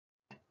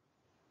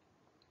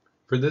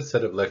For this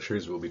set of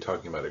lectures, we'll be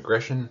talking about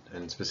aggression,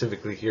 and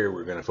specifically here,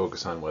 we're going to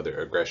focus on whether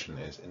aggression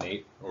is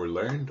innate or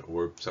learned,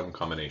 or some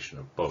combination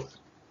of both.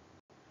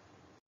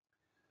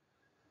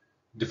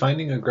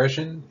 Defining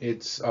aggression,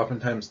 it's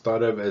oftentimes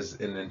thought of as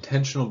an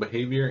intentional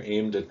behavior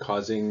aimed at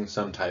causing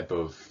some type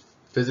of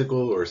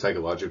physical or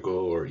psychological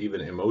or even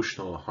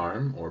emotional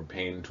harm or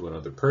pain to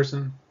another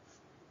person.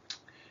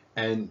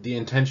 And the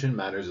intention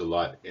matters a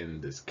lot in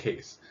this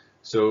case.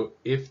 So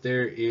if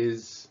there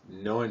is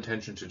no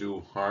intention to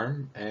do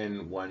harm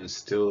and one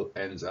still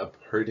ends up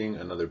hurting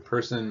another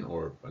person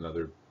or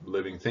another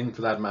living thing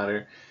for that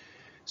matter,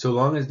 so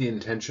long as the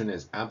intention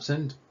is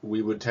absent,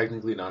 we would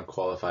technically not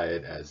qualify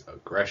it as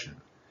aggression.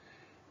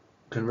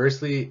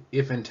 Conversely,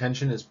 if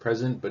intention is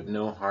present but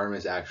no harm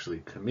is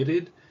actually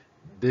committed,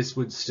 this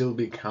would still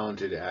be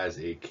counted as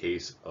a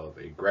case of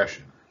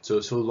aggression. So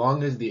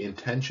long as the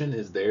intention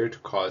is there to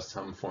cause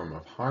some form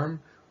of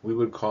harm, we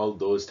would call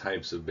those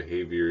types of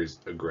behaviors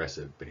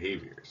aggressive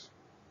behaviors.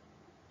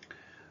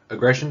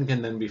 Aggression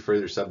can then be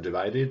further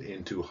subdivided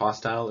into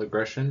hostile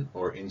aggression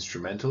or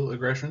instrumental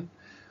aggression.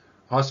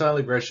 Hostile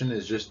aggression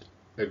is just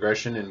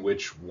aggression in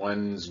which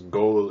one's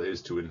goal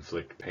is to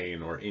inflict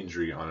pain or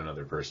injury on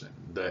another person.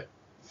 The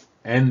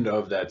end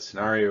of that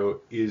scenario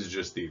is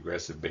just the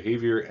aggressive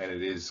behavior, and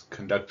it is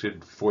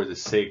conducted for the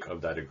sake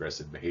of that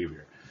aggressive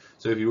behavior.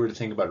 So if you were to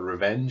think about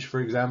revenge,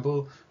 for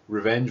example,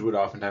 revenge would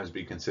oftentimes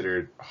be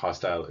considered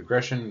hostile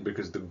aggression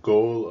because the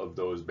goal of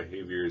those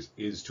behaviors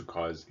is to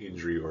cause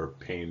injury or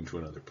pain to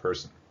another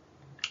person,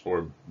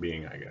 or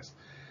being, I guess.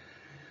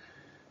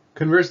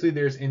 Conversely,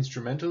 there's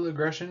instrumental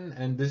aggression,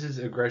 and this is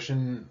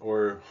aggression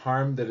or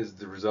harm that is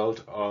the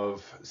result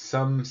of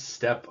some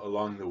step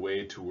along the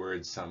way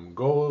towards some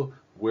goal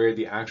where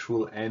the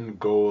actual end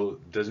goal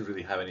doesn't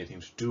really have anything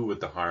to do with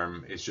the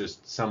harm. It's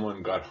just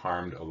someone got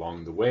harmed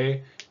along the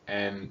way,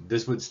 and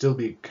this would still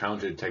be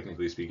counted,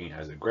 technically speaking,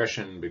 as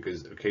aggression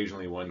because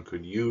occasionally one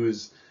could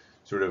use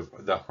sort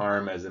of the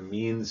harm as a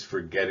means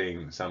for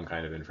getting some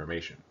kind of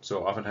information.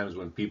 So oftentimes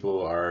when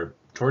people are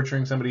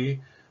torturing somebody,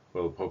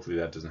 well, hopefully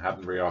that doesn't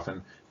happen very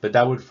often, but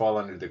that would fall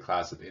under the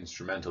class of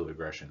instrumental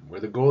aggression, where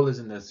the goal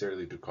isn't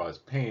necessarily to cause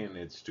pain,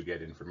 it's to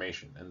get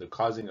information. And the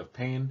causing of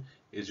pain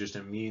is just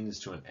a means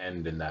to an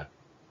end in that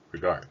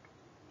regard.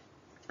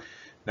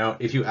 Now,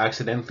 if you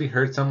accidentally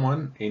hurt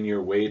someone in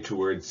your way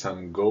towards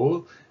some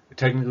goal,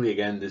 technically,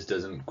 again, this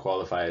doesn't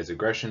qualify as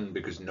aggression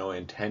because no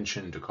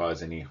intention to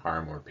cause any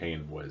harm or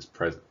pain was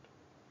present.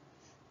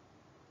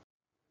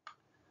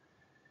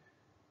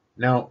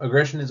 Now,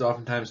 aggression is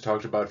oftentimes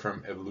talked about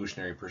from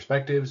evolutionary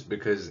perspectives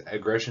because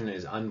aggression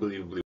is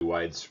unbelievably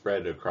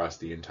widespread across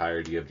the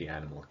entirety of the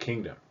animal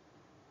kingdom.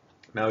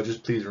 Now,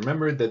 just please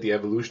remember that the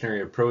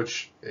evolutionary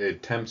approach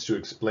attempts to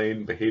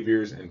explain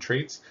behaviors and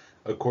traits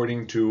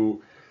according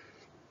to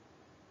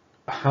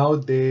how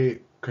they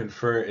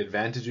confer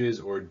advantages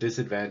or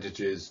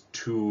disadvantages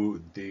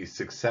to the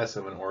success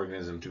of an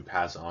organism to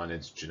pass on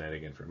its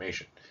genetic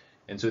information.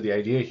 And so the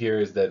idea here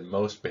is that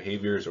most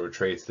behaviors or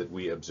traits that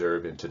we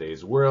observe in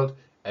today's world,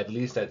 at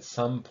least at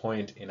some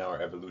point in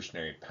our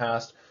evolutionary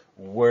past,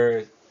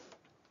 were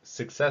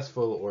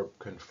successful or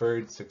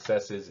conferred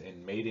successes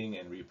in mating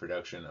and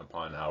reproduction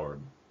upon our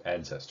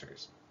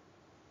ancestors.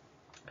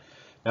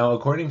 Now,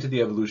 according to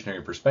the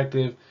evolutionary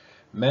perspective,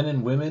 men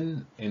and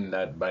women in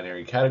that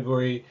binary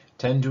category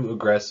tend to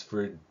aggress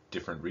for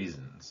different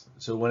reasons.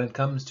 So when it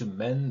comes to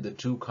men, the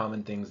two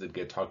common things that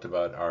get talked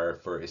about are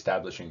for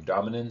establishing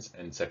dominance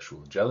and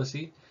sexual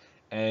jealousy.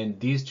 And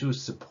these two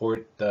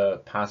support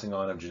the passing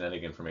on of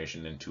genetic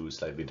information in two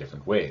slightly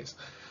different ways.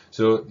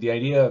 So the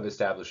idea of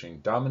establishing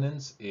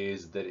dominance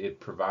is that it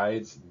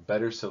provides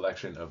better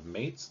selection of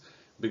mates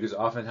because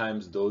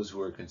oftentimes those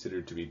who are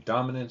considered to be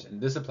dominant,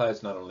 and this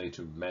applies not only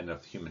to men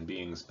of human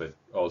beings, but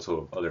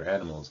also of other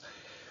animals,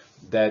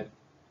 that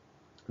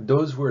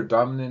those who are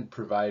dominant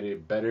provide a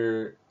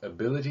better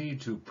ability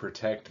to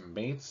protect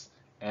mates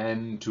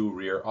and to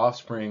rear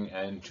offspring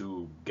and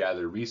to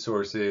gather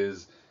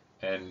resources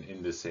and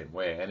in the same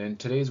way. And in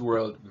today's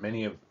world,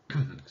 many of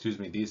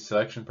these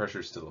selection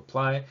pressures still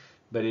apply,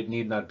 but it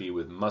need not be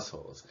with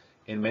muscles.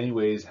 In many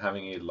ways,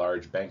 having a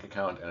large bank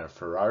account and a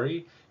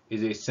Ferrari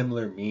is a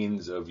similar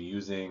means of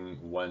using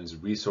one's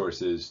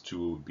resources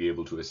to be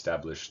able to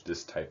establish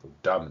this type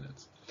of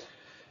dominance.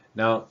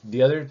 Now,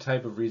 the other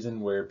type of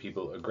reason where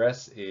people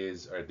aggress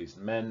is, or at least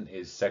men,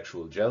 is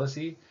sexual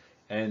jealousy.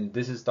 And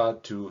this is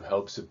thought to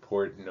help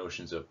support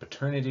notions of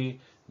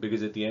paternity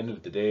because at the end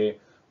of the day,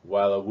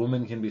 while a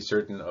woman can be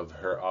certain of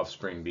her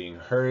offspring being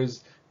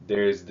hers,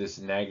 there's this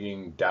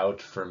nagging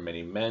doubt for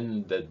many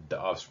men that the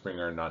offspring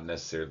are not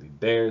necessarily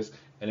theirs.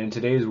 And in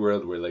today's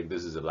world where like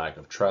this is a lack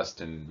of trust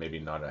and maybe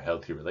not a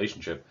healthy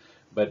relationship,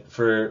 but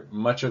for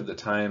much of the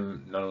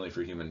time, not only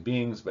for human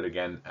beings, but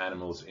again,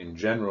 animals in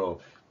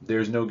general,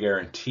 there's no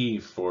guarantee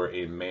for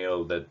a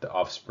male that the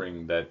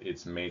offspring that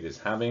its mate is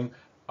having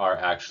are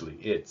actually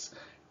its.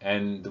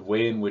 And the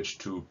way in which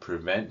to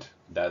prevent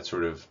that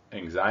sort of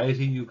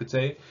anxiety, you could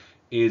say,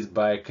 is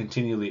by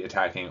continually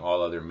attacking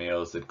all other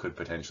males that could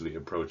potentially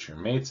approach your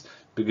mates,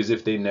 because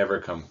if they never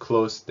come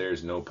close,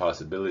 there's no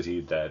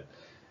possibility that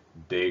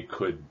they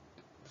could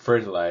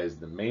fertilize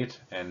the mate,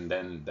 and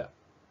then the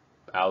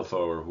alpha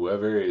or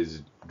whoever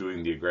is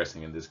doing the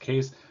aggressing in this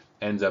case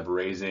ends up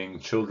raising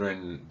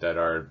children that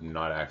are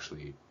not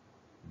actually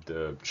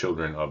the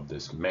children of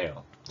this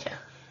male. Yeah.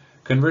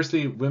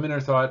 Conversely, women are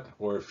thought,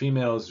 or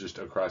females just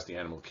across the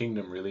animal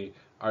kingdom really,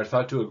 are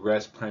thought to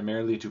aggress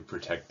primarily to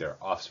protect their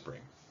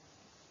offspring.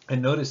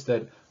 And notice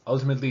that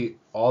ultimately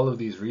all of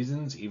these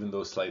reasons, even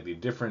though slightly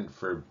different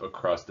for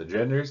across the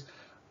genders,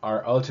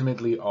 are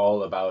ultimately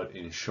all about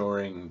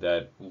ensuring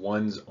that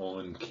one's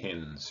own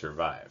kin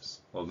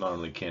survives. Well, not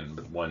only kin,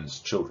 but one's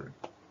children.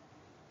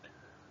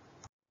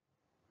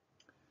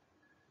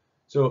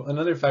 So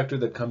another factor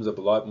that comes up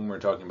a lot when we're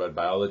talking about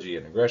biology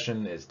and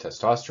aggression is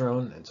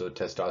testosterone. And so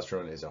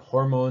testosterone is a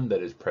hormone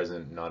that is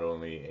present not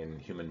only in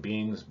human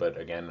beings, but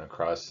again,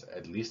 across,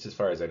 at least as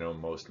far as I know,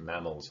 most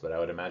mammals. But I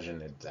would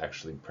imagine it's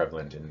actually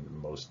prevalent in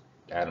most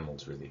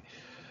animals, really.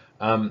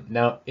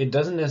 Now, it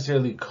doesn't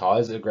necessarily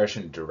cause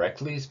aggression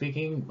directly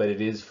speaking, but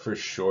it is for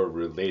sure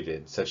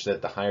related, such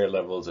that the higher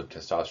levels of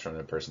testosterone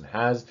a person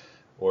has,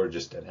 or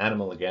just an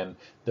animal again,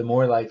 the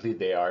more likely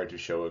they are to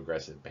show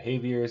aggressive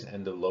behaviors,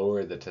 and the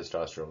lower the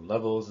testosterone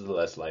levels, the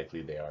less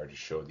likely they are to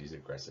show these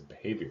aggressive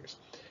behaviors.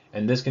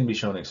 And this can be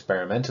shown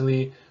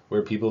experimentally,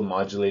 where people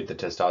modulate the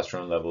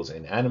testosterone levels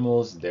in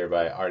animals,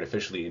 thereby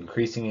artificially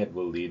increasing it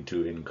will lead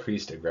to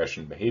increased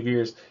aggression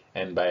behaviors,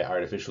 and by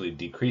artificially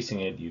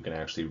decreasing it, you can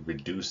actually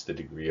reduce the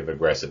degree of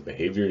aggressive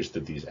behaviors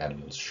that these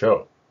animals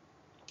show.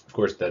 Of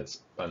course, that's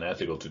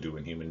unethical to do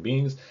in human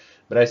beings,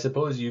 but I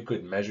suppose you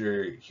could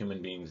measure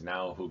human beings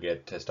now who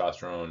get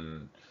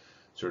testosterone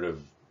sort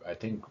of, I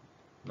think,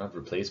 not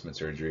replacement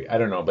surgery, I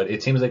don't know, but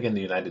it seems like in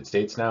the United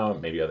States now,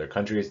 maybe other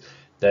countries,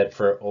 that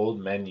for old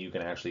men you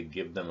can actually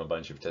give them a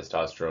bunch of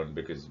testosterone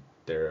because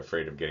they're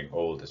afraid of getting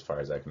old, as far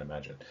as I can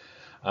imagine.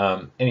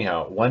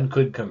 Anyhow, one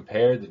could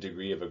compare the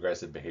degree of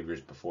aggressive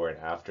behaviors before and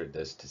after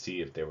this to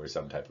see if there was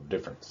some type of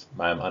difference.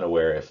 I'm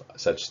unaware if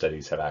such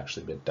studies have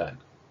actually been done.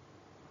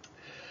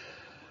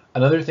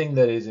 Another thing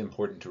that is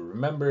important to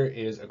remember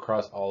is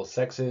across all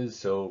sexes,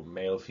 so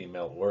male,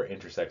 female, or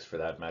intersex for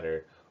that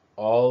matter,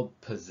 all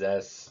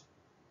possess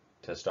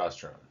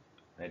testosterone.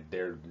 Right?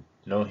 There are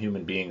no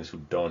human beings who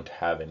don't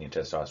have any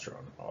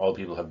testosterone. All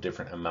people have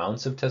different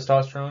amounts of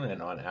testosterone,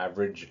 and on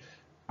average,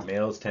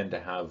 males tend to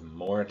have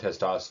more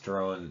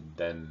testosterone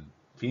than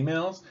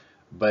females,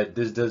 but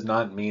this does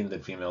not mean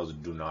that females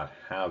do not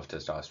have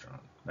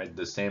testosterone. Right?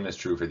 The same is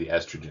true for the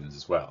estrogens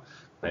as well.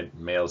 Right?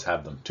 Males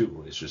have them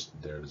too. It's just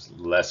there's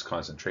less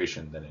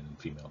concentration than in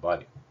female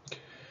body.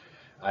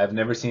 I've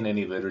never seen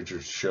any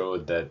literature show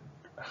that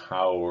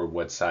how or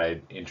what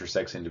side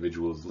intersex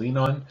individuals lean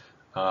on,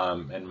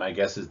 and my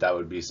guess is that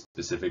would be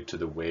specific to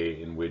the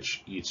way in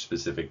which each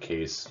specific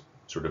case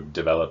sort of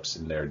develops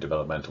in their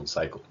developmental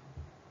cycle.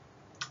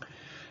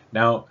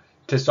 Now,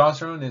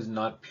 testosterone is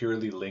not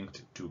purely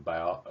linked to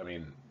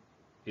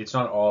it's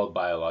not all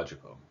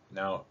biological.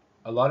 Now,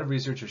 a lot of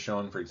research has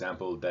shown, for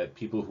example, that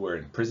people who are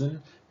in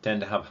prison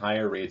tend to have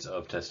higher rates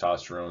of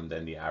testosterone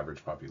than the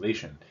average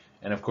population.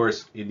 And of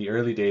course, in the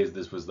early days,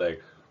 this was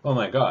like, oh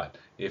my God,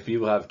 if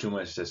people have too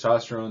much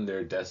testosterone,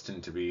 they're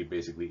destined to be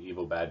basically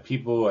evil, bad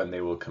people, and they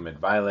will commit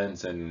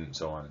violence and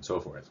so on and so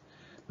forth.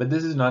 But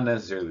this is not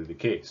necessarily the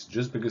case.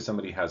 Just because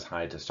somebody has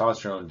high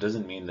testosterone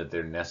doesn't mean that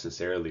they're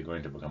necessarily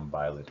going to become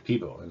violent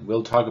people. And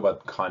we'll talk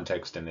about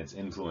context and its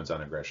influence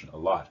on aggression a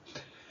lot.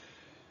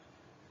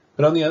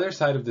 But on the other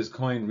side of this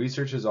coin,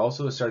 research has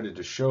also started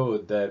to show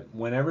that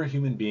whenever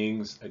human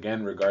beings,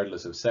 again,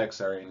 regardless of sex,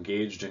 are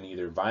engaged in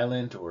either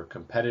violent or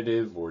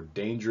competitive or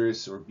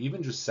dangerous or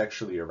even just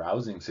sexually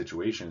arousing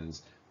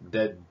situations,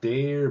 that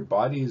their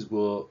bodies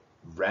will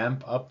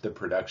ramp up the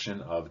production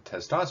of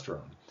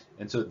testosterone.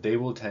 And so they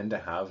will tend to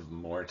have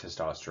more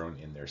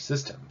testosterone in their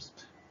systems.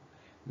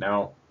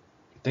 Now,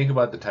 think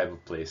about the type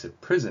of place a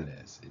prison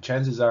is.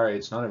 Chances are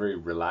it's not a very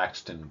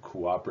relaxed and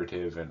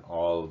cooperative and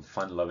all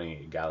fun-loving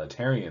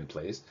egalitarian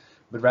place,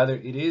 but rather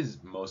it is,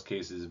 in most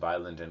cases,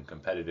 violent and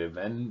competitive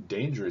and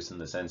dangerous in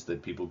the sense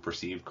that people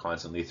perceive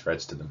constantly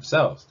threats to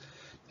themselves.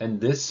 And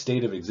this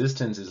state of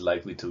existence is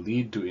likely to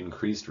lead to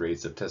increased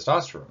rates of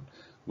testosterone,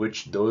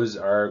 which those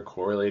are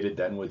correlated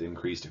then with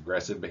increased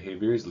aggressive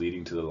behaviors,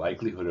 leading to the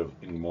likelihood of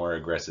more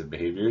aggressive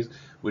behaviors,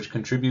 which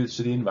contributes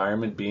to the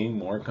environment being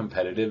more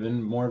competitive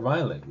and more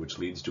violent, which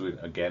leads to,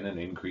 again, an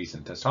increase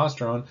in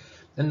testosterone,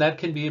 and that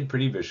can be a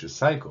pretty vicious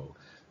cycle.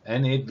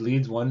 And it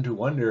leads one to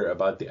wonder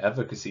about the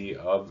efficacy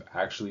of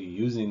actually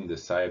using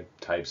the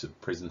types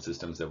of prison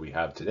systems that we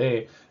have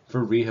today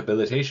for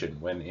rehabilitation,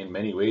 when in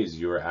many ways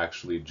you're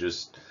actually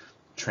just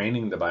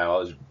training the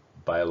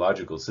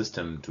biological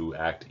system to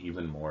act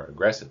even more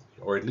aggressively,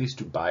 or at least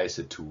to bias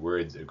it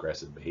towards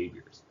aggressive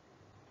behaviors.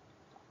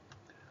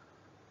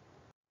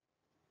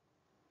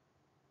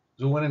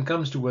 So when it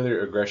comes to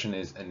whether aggression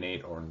is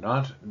innate or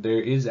not,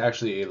 there is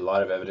actually a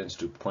lot of evidence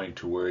to point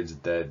towards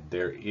that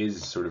there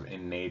is sort of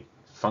innate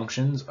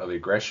functions of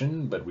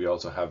aggression, but we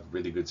also have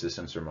really good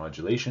systems for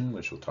modulation,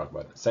 which we'll talk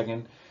about in a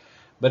second.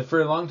 But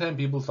for a long time,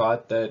 people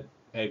thought that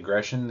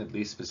aggression, at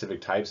least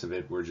specific types of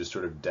it, were just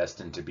sort of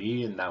destined to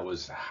be, and that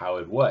was how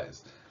it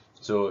was.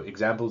 So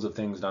examples of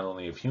things not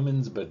only of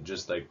humans, but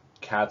just like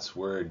cats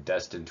were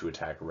destined to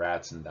attack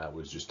rats, and that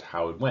was just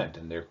how it went.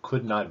 And there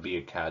could not be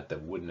a cat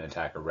that wouldn't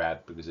attack a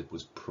rat because it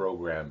was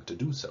programmed to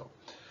do so.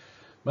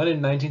 But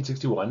in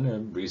 1961, a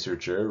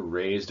researcher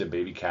raised a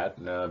baby cat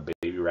and a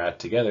baby rat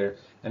together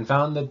and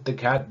found that the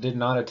cat did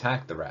not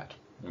attack the rat.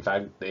 In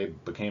fact, they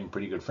became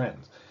pretty good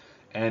friends.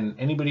 And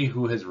anybody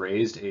who has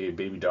raised a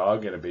baby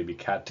dog and a baby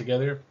cat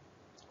together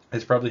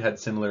has probably had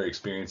similar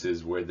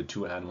experiences where the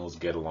two animals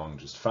get along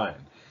just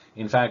fine.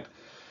 In fact,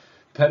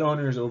 pet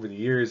owners over the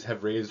years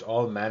have raised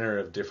all manner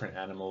of different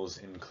animals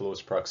in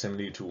close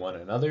proximity to one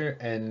another,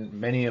 and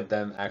many of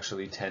them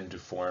actually tend to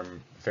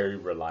form very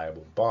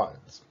reliable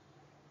bonds.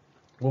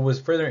 What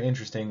was further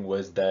interesting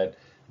was that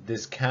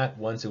this cat,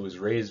 once it was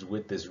raised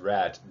with this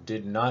rat,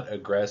 did not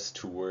aggress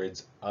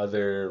towards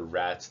other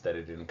rats that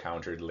it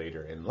encountered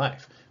later in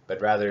life, but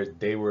rather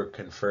they were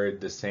conferred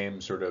the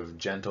same sort of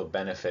gentle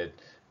benefit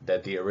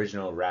that the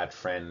original rat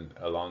friend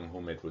along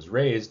whom it was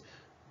raised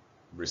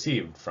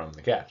received from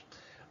the cat.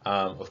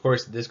 Of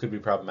course, this could be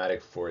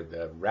problematic for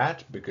the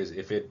rat because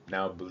if it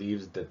now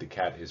believes that the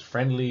cat is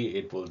friendly,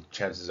 it will,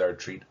 chances are,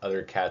 treat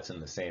other cats in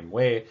the same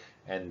way,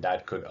 and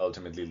that could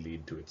ultimately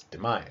lead to its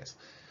demise.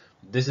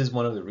 This is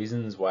one of the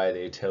reasons why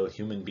they tell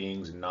human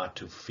beings not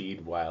to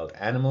feed wild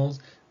animals,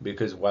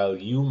 because while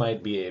you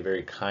might be a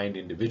very kind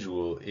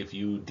individual, if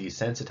you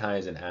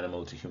desensitize an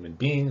animal to human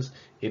beings,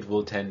 it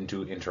will tend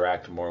to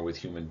interact more with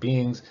human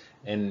beings,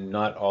 and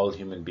not all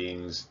human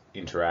beings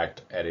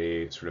interact at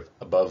a sort of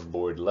above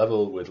board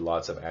level with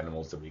lots of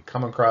animals that we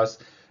come across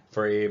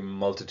for a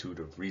multitude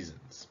of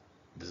reasons.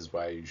 This is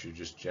why you should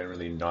just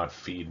generally not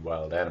feed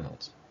wild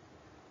animals.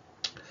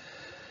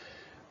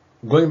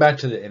 Going back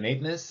to the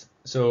innateness,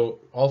 so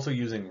also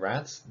using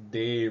rats,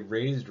 they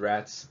raised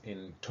rats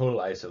in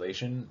total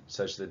isolation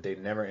such that they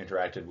never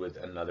interacted with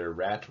another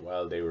rat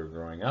while they were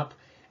growing up.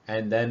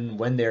 And then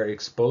when they're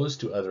exposed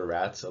to other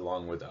rats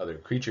along with other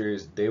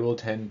creatures, they will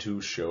tend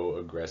to show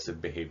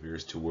aggressive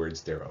behaviors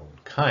towards their own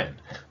kind,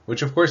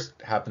 which of course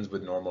happens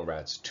with normal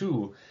rats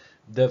too.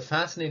 The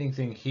fascinating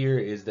thing here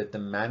is that the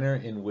manner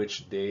in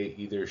which they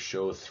either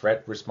show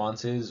threat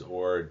responses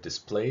or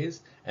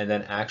displays and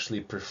then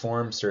actually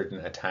perform certain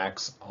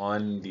attacks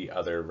on the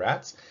other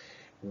rats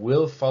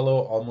will follow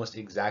almost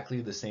exactly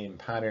the same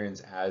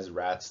patterns as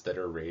rats that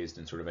are raised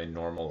in sort of a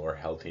normal or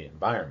healthy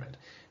environment,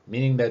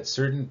 meaning that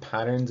certain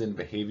patterns and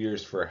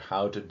behaviors for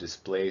how to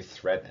display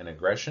threat and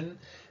aggression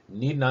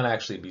need not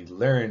actually be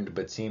learned,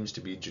 but seems to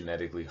be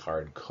genetically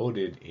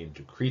hard-coded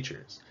into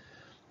creatures.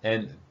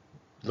 And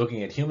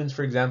looking at humans,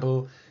 for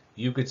example,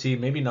 you could see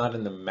maybe not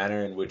in the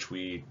manner in which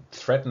we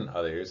threaten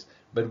others,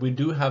 but we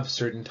do have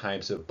certain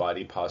types of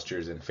body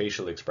postures and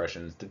facial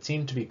expressions that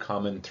seem to be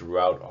common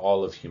throughout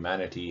all of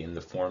humanity in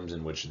the forms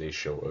in which they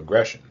show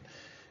aggression.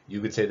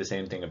 You could say the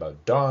same thing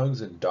about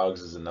dogs, and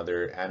dogs is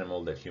another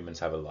animal that humans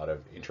have a lot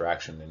of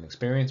interaction and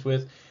experience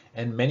with.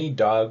 And many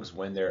dogs,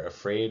 when they're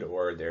afraid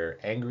or they're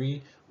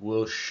angry,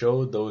 will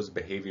show those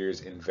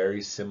behaviors in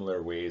very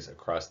similar ways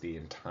across the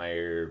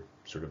entire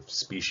sort of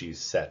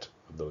species set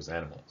of those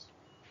animals.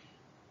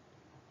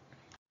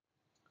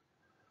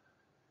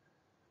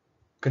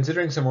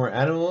 Considering some more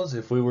animals,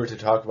 if we were to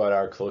talk about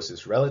our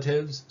closest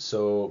relatives,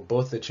 so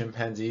both the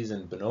chimpanzees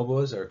and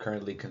bonobos are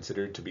currently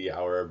considered to be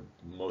our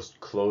most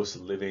close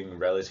living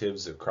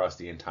relatives across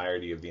the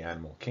entirety of the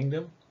animal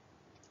kingdom.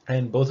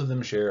 And both of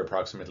them share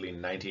approximately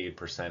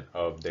 98%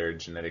 of their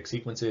genetic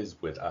sequences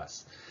with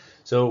us.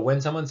 So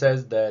when someone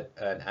says that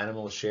an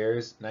animal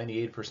shares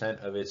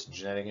 98% of its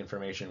genetic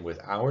information with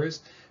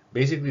ours,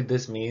 basically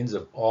this means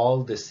of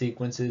all the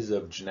sequences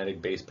of genetic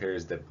base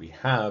pairs that we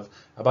have,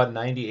 about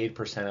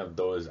 98% of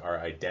those are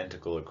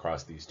identical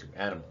across these two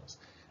animals.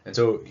 And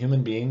so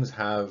human beings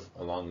have,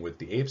 along with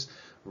the apes,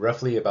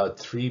 roughly about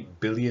 3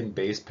 billion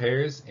base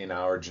pairs in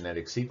our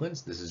genetic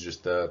sequence. This is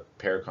just the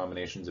pair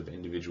combinations of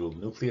individual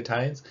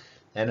nucleotides,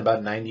 and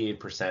about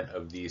 98%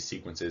 of these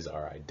sequences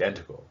are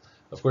identical.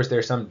 Of course, there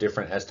are some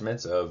different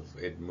estimates of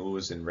it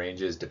moves and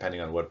ranges depending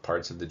on what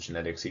parts of the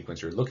genetic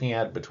sequence you're looking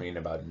at, between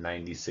about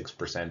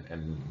 96%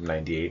 and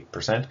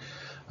 98%.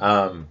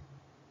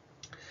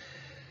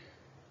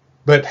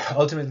 But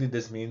ultimately,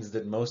 this means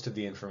that most of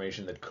the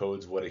information that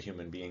codes what a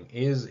human being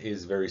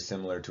is very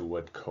similar to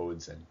what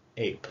codes an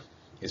ape,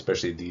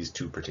 especially these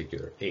two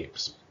particular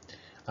apes.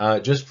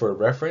 Just for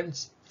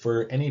reference,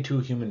 for any two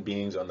human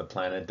beings on the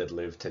planet that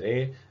live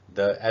today,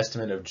 the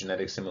estimate of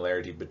genetic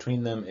similarity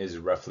between them is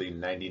roughly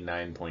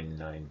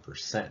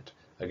 99.9%.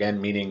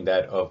 Again, meaning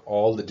that of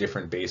all the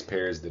different base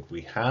pairs that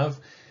we have,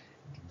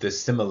 the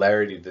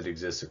similarity that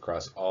exists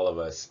across all of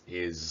us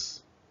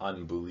is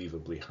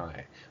unbelievably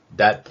high.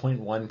 That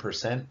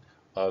 0.1%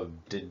 of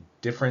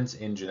difference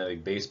in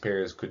genetic base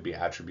pairs could be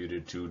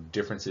attributed to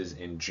differences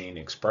in gene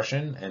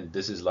expression, and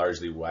this is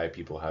largely why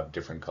people have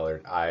different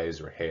colored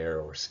eyes or hair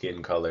or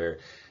skin color.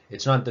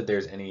 It's not that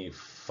there's any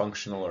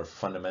functional or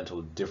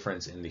fundamental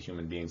difference in the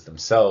human beings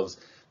themselves,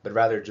 but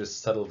rather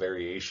just subtle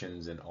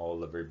variations in all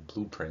the very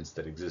blueprints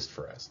that exist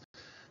for us.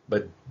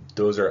 But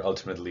those are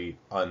ultimately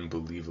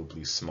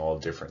unbelievably small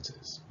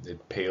differences.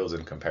 It pales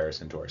in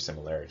comparison to our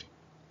similarity.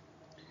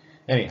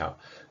 Anyhow,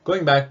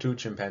 going back to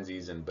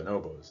chimpanzees and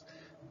bonobos.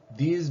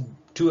 These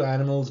two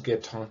animals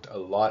get talked a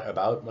lot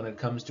about when it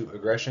comes to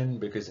aggression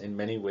because in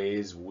many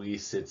ways we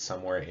sit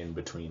somewhere in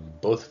between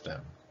both of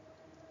them.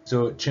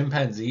 So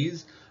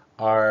chimpanzees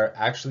are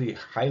actually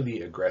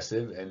highly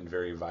aggressive and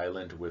very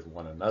violent with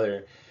one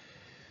another,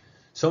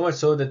 so much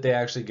so that they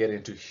actually get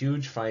into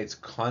huge fights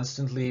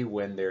constantly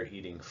when they're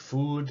eating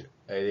food.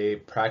 They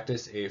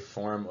practice a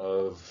form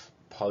of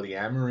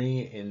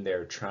polyamory in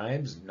their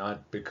tribes,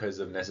 not because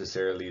of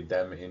necessarily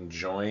them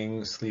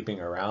enjoying sleeping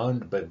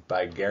around, but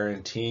by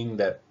guaranteeing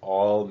that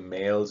all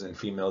males and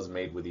females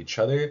mate with each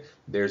other.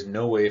 There's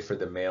no way for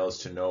the males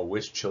to know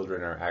which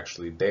children are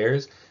actually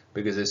theirs,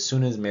 because as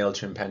soon as male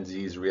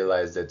chimpanzees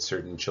realize that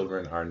certain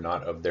children are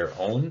not of their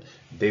own,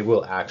 they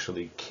will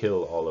actually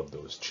kill all of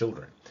those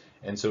children.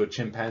 And so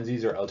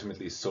chimpanzees are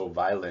ultimately so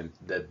violent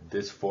that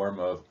this form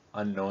of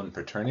unknown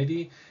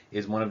paternity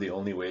is one of the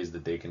only ways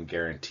that they can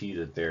guarantee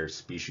that their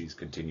species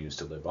continues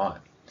to live on.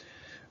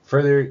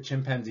 Further,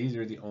 chimpanzees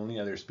are the only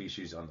other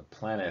species on the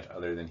planet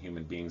other than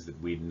human beings that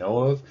we know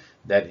of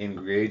that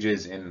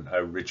engages in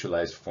a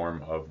ritualized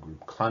form of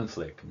group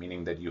conflict,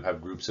 meaning that you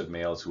have groups of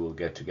males who will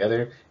get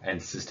together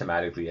and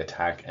systematically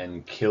attack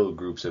and kill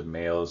groups of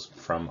males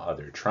from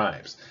other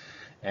tribes.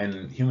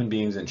 And human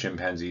beings and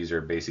chimpanzees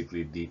are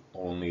basically the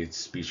only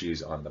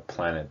species on the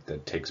planet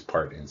that takes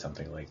part in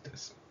something like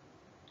this.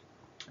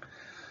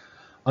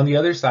 On the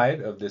other side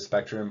of the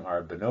spectrum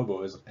are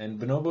bonobos, and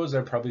bonobos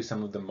are probably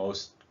some of the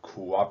most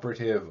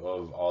cooperative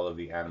of all of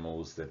the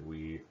animals that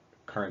we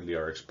currently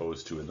are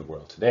exposed to in the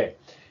world today.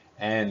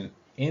 And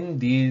in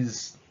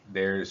these,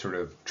 their sort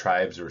of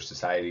tribes or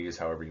societies,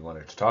 however you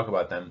wanted to talk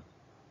about them,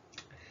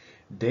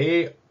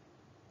 they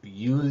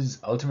use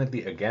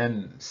ultimately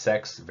again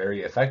sex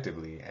very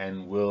effectively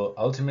and will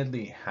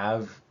ultimately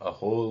have a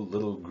whole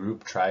little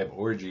group tribe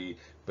orgy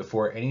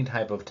before any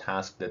type of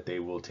task that they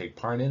will take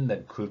part in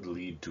that could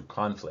lead to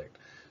conflict.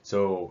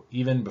 So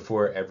even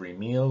before every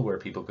meal where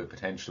people could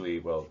potentially,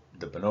 well,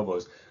 the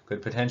bonobos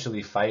could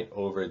potentially fight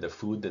over the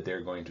food that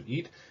they're going to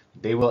eat,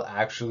 they will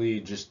actually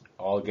just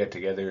all get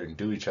together and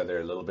do each other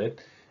a little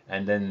bit,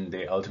 and then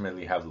they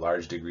ultimately have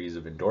large degrees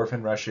of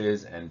endorphin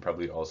rushes and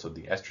probably also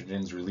the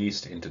estrogens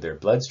released into their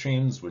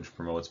bloodstreams, which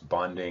promotes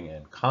bonding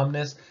and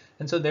calmness,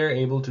 and so they're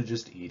able to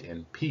just eat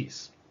in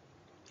peace.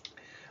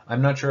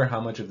 I'm not sure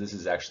how much of this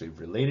is actually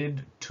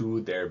related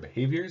to their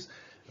behaviors,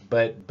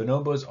 but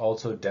bonobos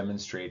also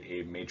demonstrate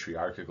a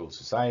matriarchal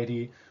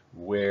society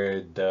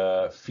where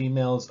the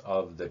females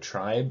of the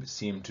tribe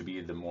seem to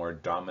be the more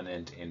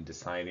dominant in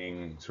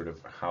deciding sort of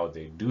how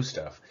they do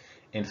stuff.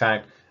 In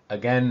fact,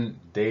 again,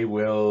 they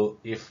will,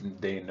 if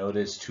they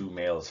notice two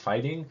males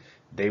fighting,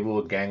 they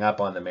will gang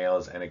up on the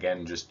males and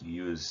again just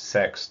use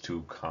sex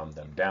to calm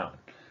them down.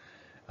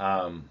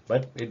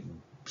 But it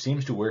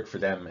seems to work for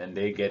them and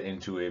they get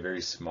into a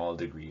very small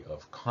degree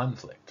of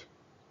conflict.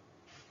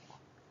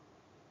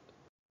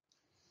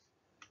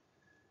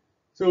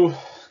 So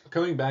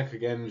coming back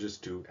again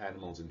just to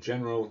animals in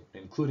general,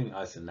 including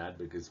us in that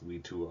because we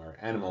too are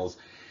animals,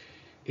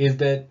 is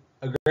that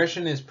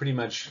aggression is pretty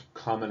much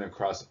common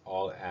across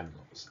all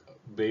animals.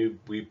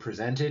 We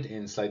present it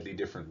in slightly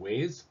different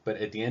ways, but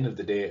at the end of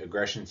the day,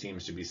 aggression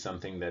seems to be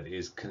something that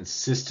is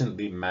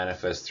consistently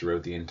manifest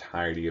throughout the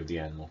entirety of the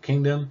animal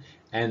kingdom.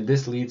 And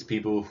this leads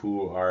people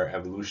who are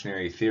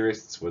evolutionary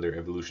theorists, whether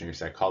evolutionary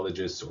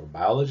psychologists or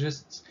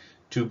biologists,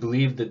 to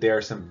believe that there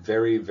are some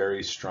very,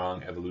 very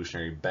strong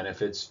evolutionary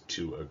benefits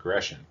to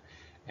aggression.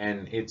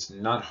 And it's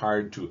not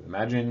hard to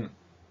imagine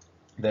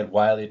that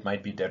while it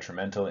might be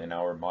detrimental in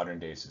our modern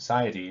day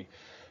society,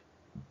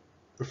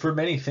 for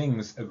many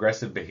things,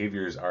 aggressive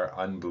behaviors are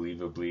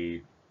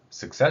unbelievably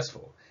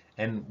successful.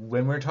 And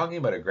when we're talking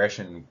about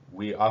aggression,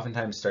 we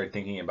oftentimes start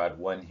thinking about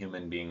one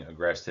human being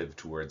aggressive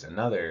towards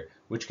another,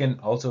 which can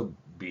also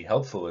be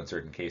helpful in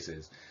certain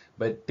cases.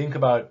 But think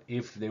about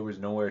if there was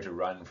nowhere to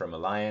run from a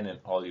lion and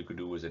all you could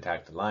do was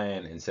attack the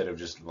lion instead of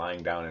just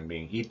lying down and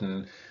being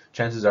eaten,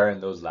 chances are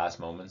in those last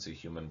moments a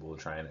human will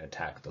try and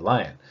attack the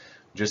lion,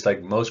 just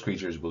like most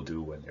creatures will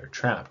do when they're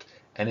trapped.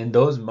 And in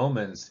those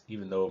moments,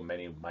 even though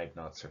many might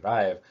not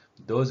survive,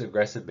 those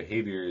aggressive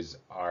behaviors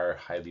are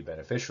highly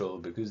beneficial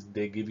because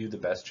they give you the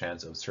best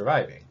chance of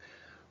surviving.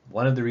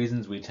 One of the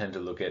reasons we tend to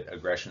look at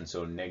aggression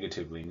so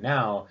negatively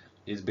now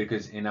is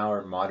because in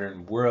our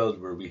modern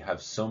world where we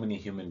have so many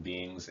human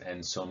beings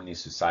and so many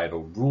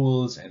societal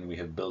rules and we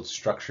have built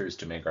structures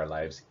to make our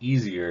lives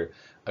easier,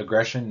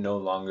 aggression no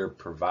longer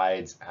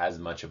provides as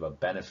much of a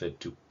benefit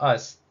to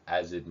us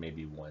as it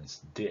maybe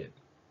once did.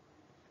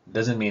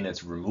 Doesn't mean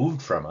it's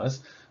removed from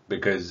us,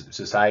 because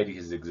society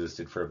has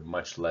existed for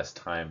much less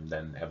time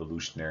than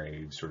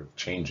evolutionary sort of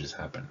changes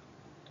happen.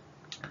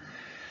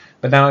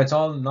 But now it's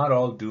all not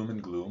all doom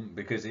and gloom,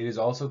 because it is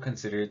also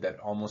considered that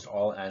almost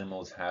all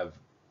animals have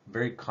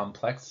very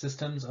complex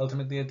systems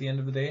ultimately at the end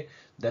of the day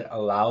that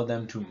allow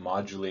them to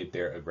modulate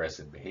their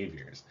aggressive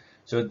behaviors.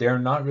 So there are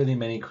not really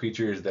many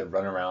creatures that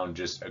run around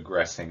just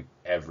aggressing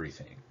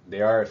everything.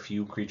 There are a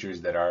few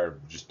creatures that are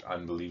just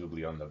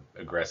unbelievably on the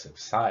aggressive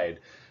side,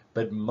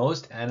 but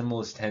most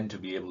animals tend to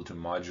be able to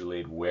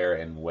modulate where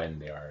and when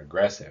they are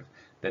aggressive,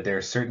 that there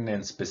are certain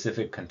and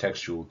specific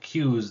contextual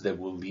cues that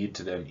will lead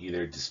to them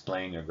either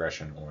displaying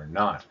aggression or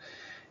not.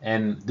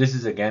 And this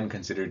is again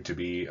considered to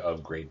be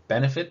of great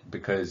benefit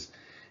because,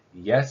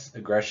 yes,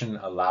 aggression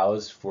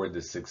allows for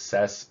the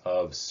success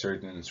of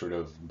certain sort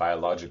of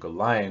biological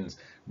lines,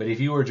 but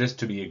if you were just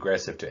to be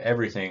aggressive to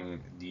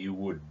everything, you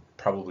would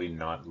probably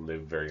not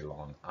live very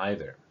long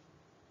either.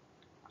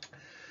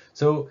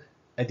 So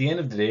at the end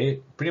of the day,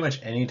 pretty much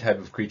any type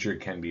of creature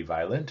can be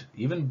violent.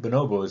 Even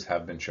bonobos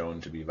have been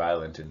shown to be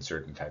violent in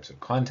certain types of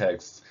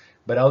contexts,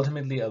 but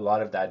ultimately a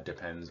lot of that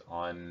depends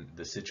on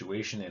the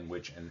situation in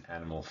which an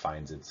animal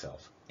finds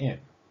itself in.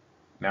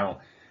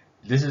 Now,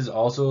 this is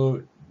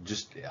also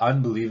just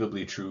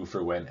unbelievably true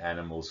for when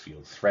animals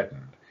feel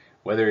threatened.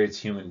 Whether it's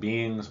human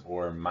beings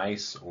or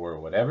mice or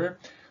whatever,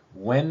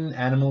 when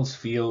animals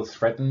feel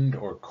threatened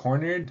or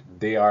cornered,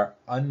 they are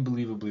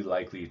unbelievably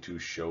likely to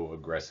show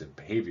aggressive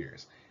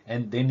behaviors.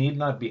 And they need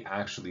not be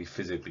actually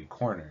physically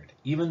cornered.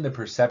 Even the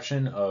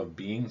perception of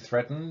being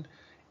threatened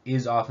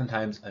is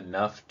oftentimes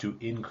enough to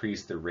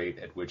increase the rate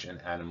at which an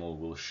animal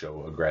will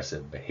show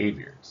aggressive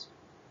behaviors.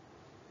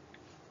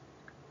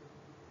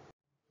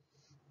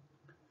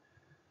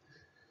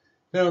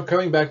 Now,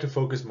 coming back to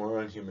focus more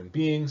on human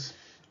beings,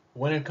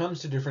 when it comes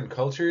to different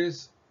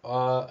cultures,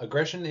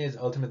 aggression is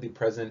ultimately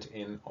present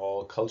in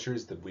all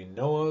cultures that we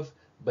know of,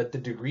 but the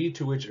degree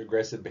to which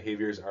aggressive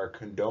behaviors are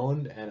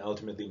condoned and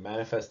ultimately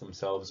manifest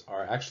themselves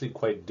are actually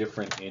quite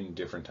different in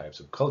different types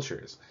of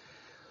cultures.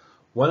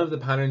 One of the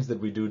patterns that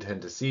we do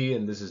tend to see,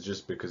 and this is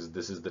just because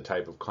this is the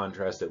type of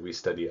contrast that we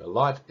study a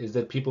lot, is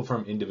that people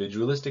from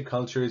individualistic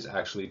cultures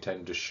actually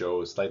tend to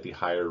show slightly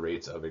higher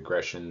rates of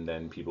aggression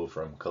than people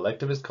from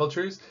collectivist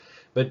cultures.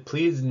 But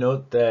please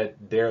note that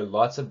there are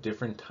lots of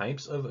different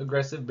types of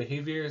aggressive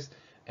behaviors,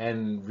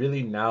 and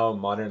really now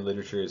modern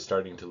literature is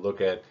starting to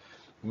look at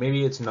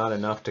maybe it's not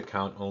enough to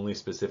count only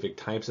specific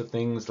types of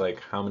things, like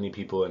how many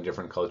people in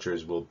different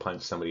cultures will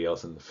punch somebody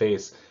else in the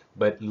face,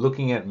 but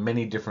looking at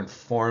many different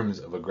forms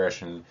of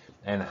aggression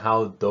and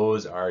how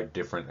those are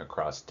different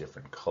across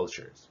different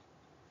cultures.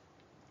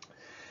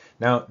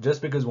 Now,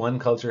 just because one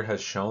culture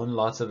has shown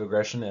lots of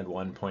aggression at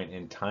one point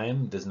in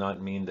time does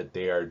not mean that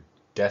they are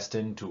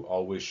destined to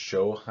always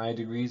show high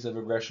degrees of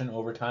aggression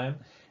over time.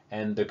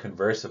 And the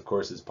converse, of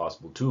course, is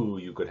possible too.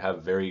 You could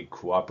have very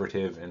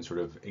cooperative and sort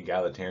of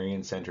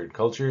egalitarian-centered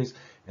cultures,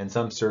 and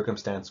some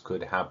circumstance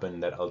could happen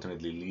that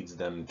ultimately leads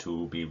them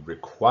to be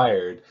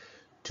required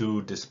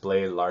to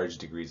display large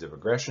degrees of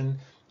aggression.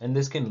 And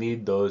this can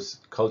lead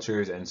those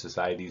cultures and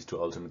societies to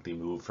ultimately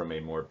move from a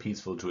more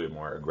peaceful to a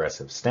more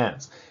aggressive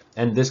stance.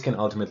 And this can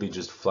ultimately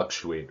just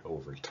fluctuate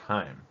over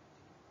time.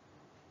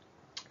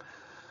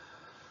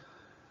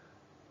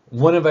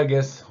 One of, I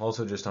guess,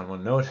 also just on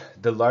one note,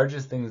 the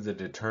largest things that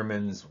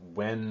determines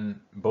when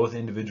both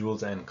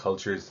individuals and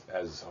cultures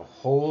as a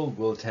whole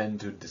will tend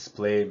to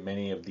display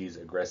many of these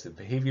aggressive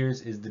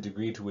behaviors is the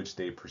degree to which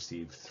they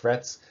perceive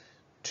threats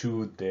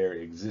to their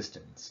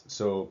existence.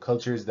 So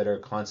cultures that are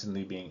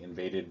constantly being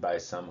invaded by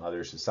some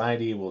other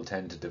society will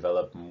tend to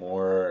develop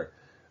more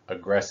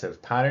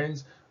aggressive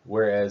patterns,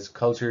 whereas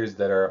cultures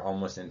that are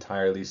almost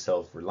entirely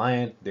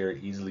self-reliant, they're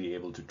easily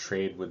able to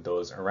trade with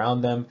those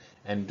around them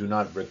and do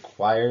not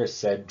require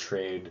said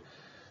trade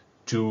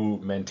to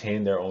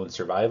maintain their own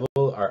survival,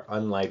 are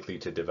unlikely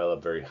to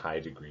develop very high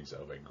degrees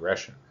of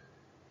aggression.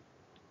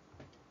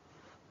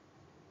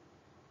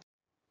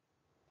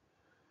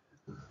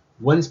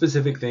 One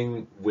specific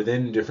thing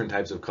within different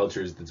types of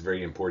cultures that's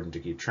very important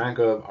to keep track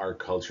of are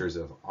cultures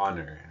of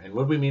honor. And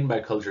what we mean by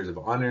cultures of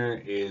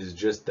honor is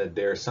just that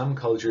there are some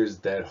cultures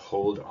that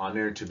hold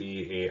honor to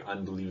be a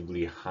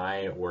unbelievably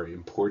high or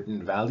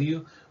important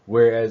value,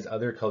 whereas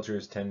other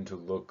cultures tend to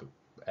look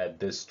at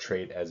this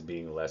trait as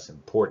being less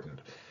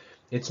important.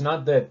 It's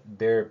not that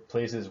there are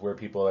places where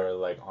people are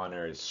like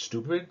honor is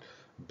stupid,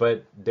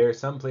 but there are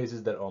some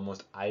places that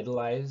almost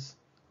idolize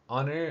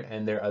honor,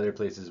 and there are other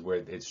places where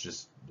it's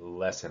just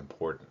less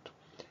important.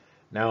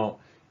 Now,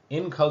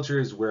 in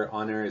cultures where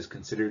honor is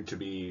considered to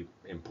be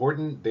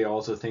important, they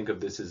also think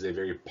of this as a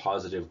very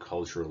positive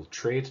cultural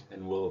trait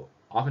and will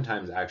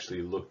oftentimes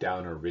actually look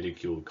down or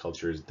ridicule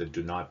cultures that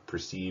do not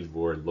perceive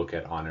or look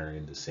at honor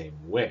in the same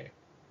way.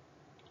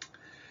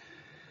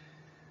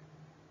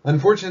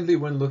 Unfortunately,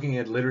 when looking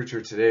at literature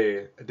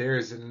today, there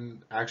is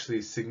an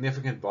actually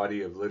significant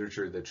body of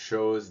literature that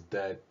shows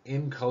that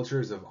in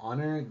cultures of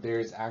honor,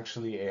 there's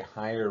actually a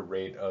higher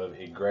rate of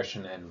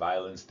aggression and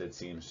violence that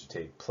seems to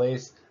take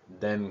place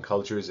than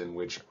cultures in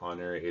which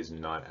honor is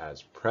not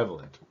as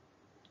prevalent.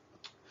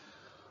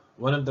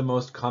 One of the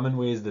most common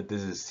ways that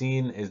this is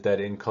seen is that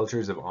in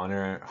cultures of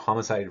honor,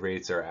 homicide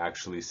rates are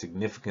actually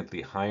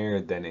significantly higher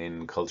than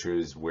in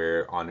cultures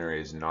where honor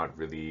is not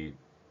really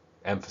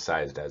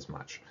emphasized as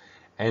much.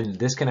 And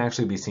this can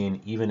actually be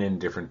seen even in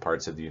different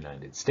parts of the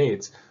United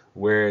States,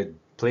 where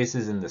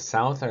places in the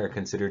South are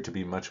considered to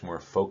be much more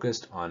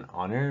focused on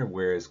honor,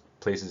 whereas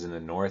places in the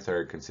North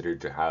are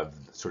considered to have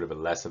sort of a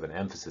less of an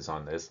emphasis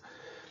on this.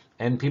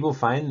 And people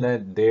find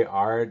that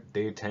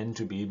they tend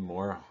to be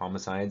more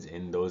homicides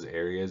in those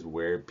areas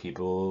where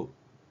people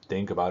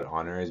think about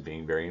honor as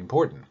being very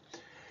important.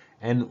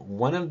 And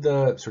one of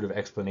the sort of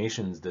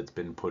explanations that's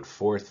been put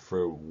forth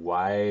for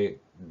why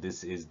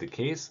this is the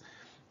case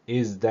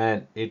is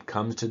that it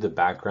comes to the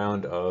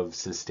background of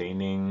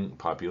sustaining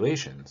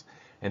populations.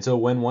 And so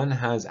when one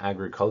has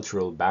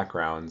agricultural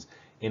backgrounds,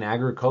 in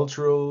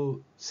agricultural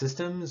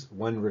systems,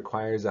 one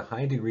requires a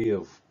high degree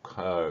of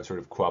sort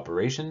of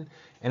cooperation,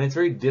 and it's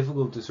very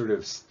difficult to sort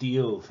of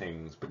steal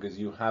things because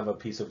you have a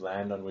piece of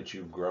land on which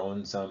you've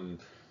grown some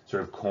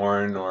sort of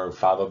corn or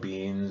fava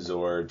beans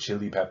or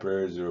chili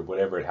peppers or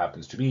whatever it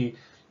happens to be,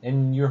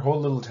 and your whole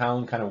little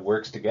town kind of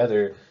works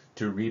together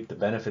to reap the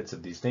benefits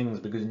of these things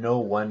because no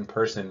one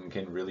person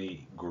can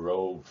really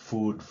grow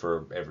food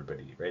for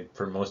everybody, right?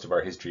 For most of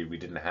our history, we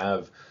didn't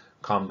have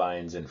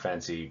combines and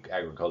fancy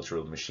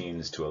agricultural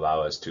machines to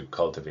allow us to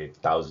cultivate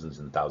thousands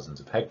and thousands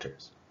of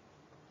hectares.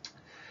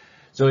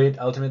 So it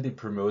ultimately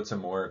promotes a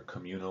more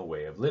communal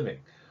way of living.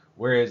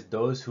 Whereas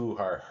those who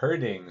are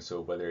herding, so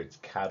whether it's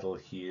cattle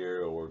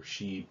here or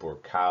sheep or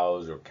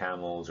cows or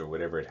camels or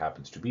whatever it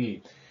happens to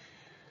be,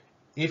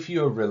 if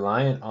you're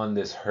reliant on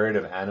this herd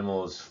of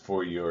animals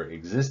for your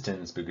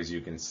existence because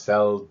you can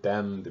sell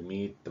them the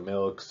meat, the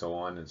milk, so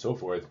on and so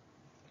forth,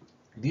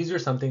 these are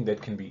something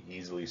that can be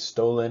easily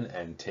stolen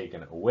and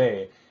taken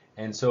away.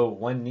 And so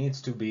one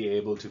needs to be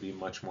able to be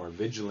much more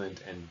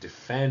vigilant and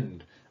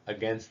defend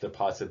against the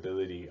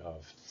possibility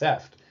of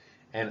theft.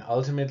 And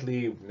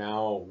ultimately,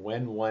 now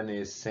when one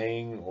is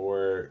saying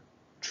or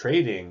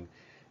trading,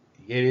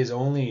 it is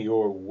only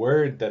your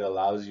word that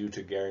allows you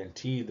to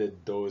guarantee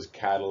that those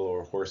cattle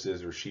or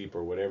horses or sheep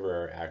or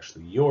whatever are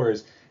actually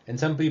yours. And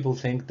some people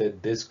think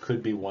that this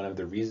could be one of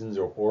the reasons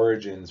or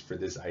origins for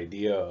this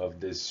idea of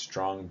this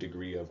strong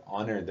degree of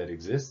honor that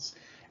exists,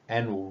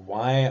 and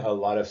why a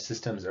lot of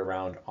systems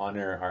around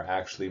honor are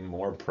actually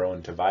more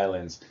prone to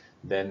violence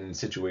than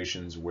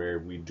situations where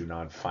we do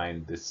not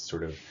find this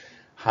sort of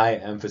high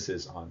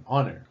emphasis on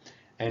honor.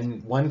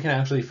 And one can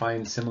actually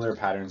find similar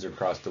patterns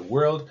across the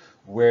world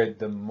where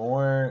the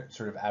more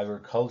sort of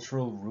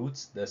agricultural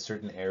roots that a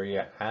certain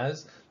area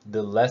has,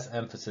 the less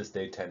emphasis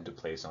they tend to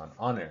place on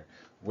honor.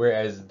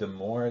 Whereas the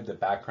more the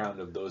background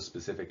of those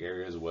specific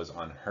areas was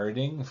on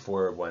herding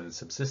for one's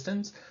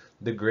subsistence,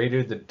 the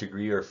greater the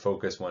degree or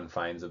focus one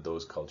finds of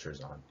those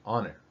cultures on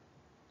honor.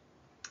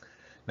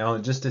 Now,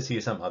 just to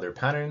see some other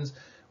patterns,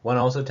 one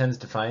also tends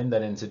to find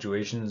that in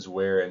situations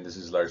where, and this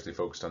is largely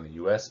focused on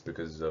the US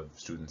because of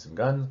students and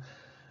guns,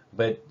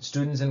 but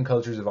students in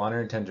cultures of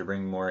honor tend to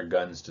bring more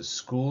guns to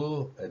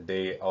school.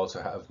 They also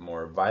have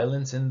more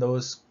violence in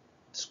those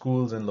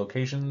schools and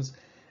locations.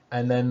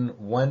 And then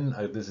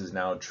this is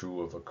now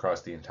true of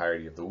across the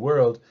entirety of the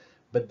world,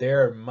 but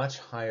there are much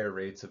higher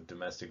rates of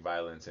domestic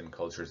violence in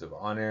cultures of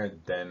honor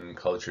than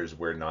cultures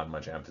where not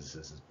much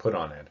emphasis is put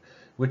on it,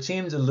 which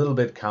seems a little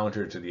bit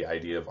counter to the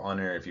idea of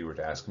honor if you were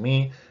to ask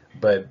me,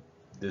 but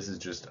this is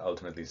just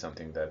ultimately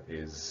something that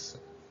is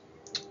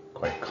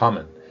quite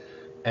common.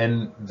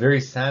 And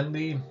very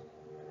sadly,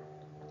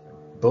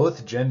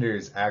 both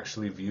genders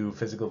actually view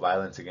physical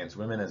violence against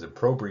women as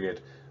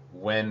appropriate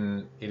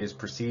when it is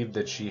perceived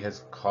that she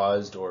has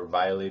caused or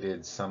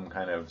violated some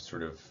kind of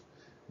sort of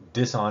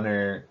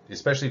dishonor,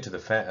 especially to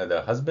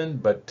the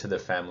husband, but to the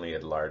family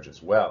at large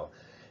as well.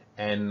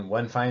 And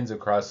one finds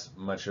across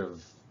much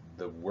of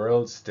the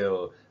world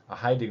still a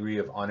high degree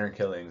of honor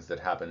killings that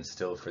happen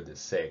still for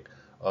this sake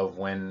of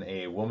when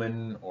a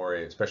woman, or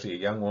especially a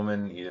young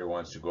woman, either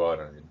wants to go out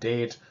on a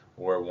date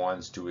or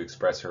wants to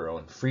express her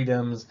own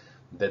freedoms,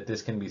 that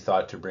this can be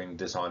thought to bring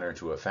dishonor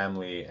to a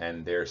family,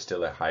 and there's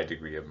still a high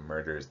degree of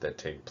murders that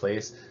take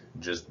place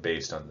just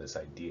based on this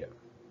idea.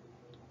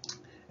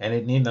 And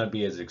it need not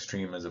be as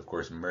extreme as, of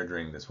course,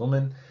 murdering this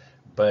woman,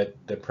 but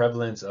the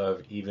prevalence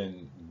of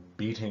even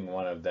beating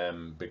one of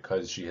them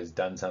because she has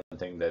done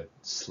something that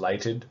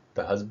slighted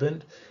the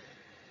husband,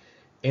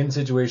 in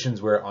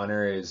situations where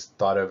honor is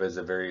thought of as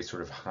a very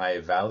sort of high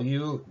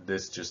value,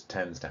 this just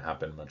tends to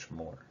happen much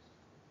more.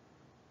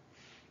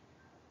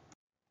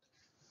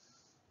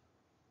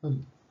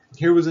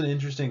 Here was an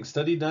interesting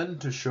study done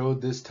to show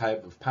this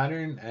type of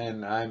pattern,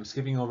 and I'm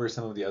skipping over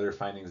some of the other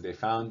findings they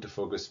found to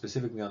focus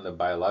specifically on the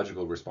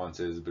biological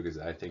responses because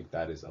I think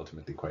that is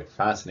ultimately quite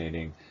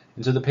fascinating.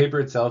 And so the paper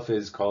itself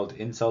is called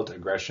Insult,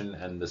 Aggression,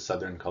 and the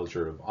Southern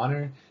Culture of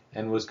Honor,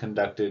 and was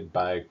conducted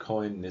by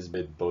Cohen,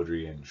 Nisbet,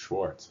 Beaudry, and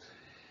Schwartz.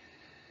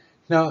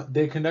 Now,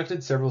 they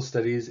conducted several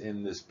studies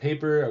in this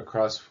paper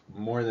across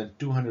more than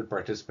 200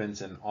 participants,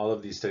 and all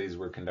of these studies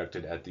were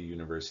conducted at the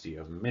University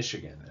of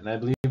Michigan. And I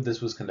believe this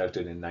was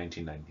conducted in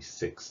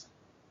 1996.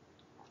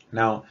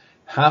 Now,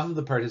 half of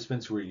the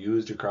participants who were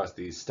used across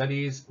these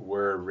studies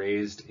were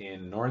raised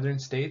in northern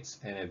states,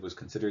 and it was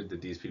considered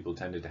that these people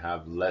tended to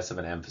have less of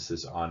an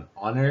emphasis on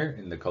honor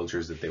in the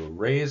cultures that they were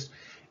raised.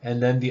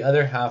 And then the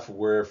other half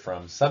were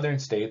from southern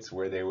states,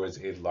 where there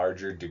was a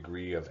larger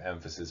degree of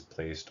emphasis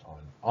placed on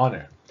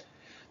honor.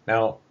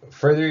 Now,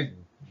 further,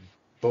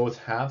 both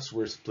halves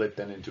were split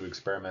then into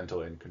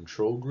experimental and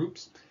control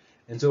groups.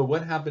 And so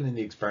what happened in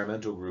the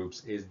experimental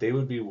groups is they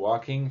would be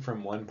walking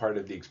from one part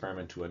of the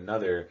experiment to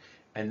another,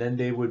 and then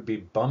they would be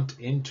bumped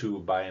into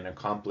by an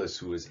accomplice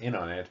who was in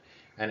on it.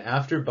 And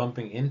after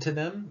bumping into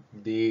them,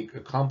 the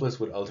accomplice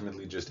would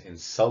ultimately just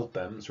insult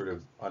them, sort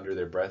of under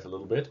their breath a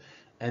little bit,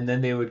 and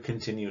then they would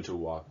continue to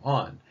walk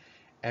on.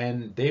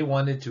 And they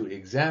wanted to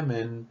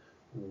examine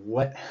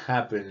what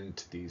happened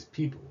to these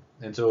people.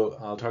 And so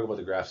I'll talk about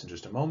the graphs in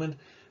just a moment.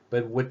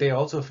 But what they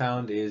also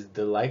found is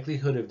the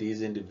likelihood of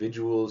these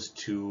individuals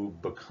to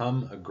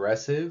become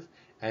aggressive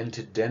and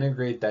to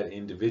denigrate that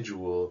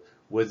individual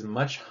was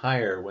much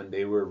higher when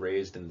they were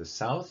raised in the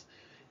South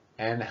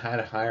and had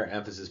a higher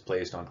emphasis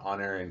placed on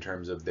honor in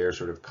terms of their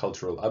sort of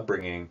cultural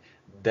upbringing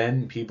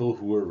than people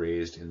who were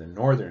raised in the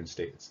northern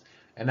states.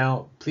 And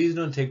now, please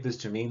don't take this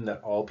to mean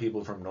that all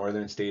people from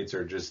northern states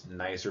are just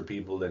nicer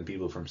people than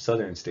people from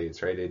southern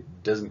states, right?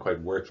 It doesn't quite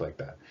work like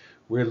that.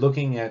 We're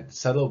looking at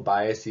subtle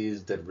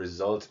biases that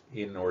result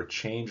in or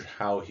change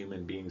how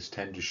human beings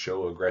tend to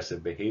show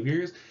aggressive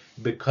behaviors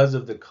because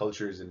of the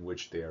cultures in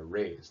which they are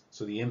raised.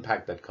 So the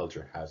impact that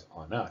culture has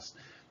on us.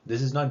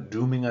 This is not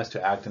dooming us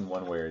to act in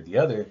one way or the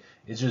other,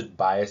 it's just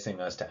biasing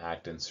us to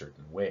act in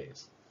certain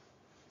ways.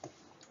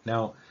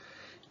 Now,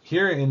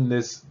 here in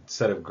this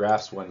set of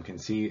graphs, one can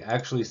see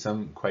actually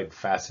some quite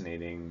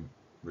fascinating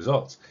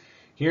results.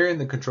 Here in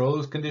the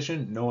control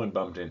condition, no one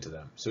bumped into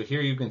them. So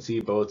here you can see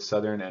both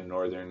southern and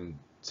northern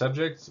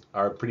subjects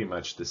are pretty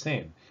much the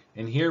same.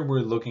 And here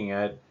we're looking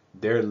at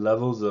their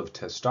levels of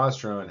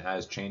testosterone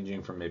as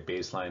changing from a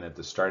baseline at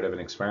the start of an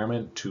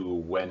experiment to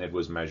when it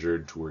was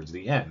measured towards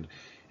the end.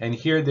 And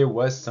here there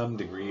was some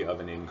degree of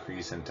an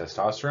increase in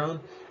testosterone,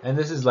 and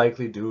this is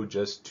likely due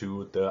just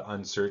to the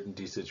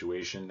uncertainty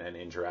situation and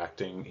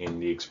interacting in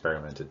the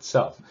experiment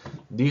itself.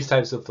 These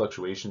types of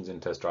fluctuations in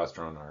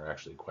testosterone are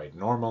actually quite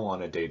normal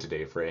on a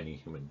day-to-day for any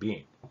human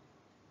being.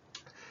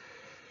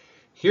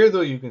 Here,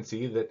 though, you can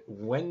see that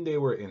when they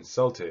were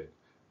insulted,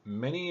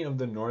 many of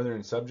the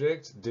northern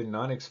subjects did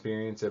not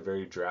experience a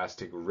very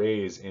drastic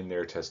raise in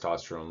their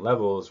testosterone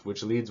levels,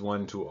 which leads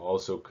one to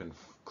also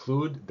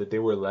conclude that they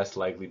were less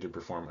likely to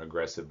perform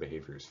aggressive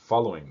behaviors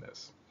following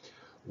this.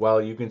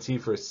 While you can see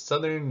for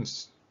southern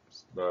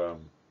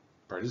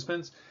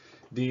participants,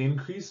 the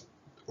increase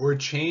or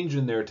change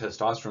in their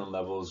testosterone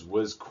levels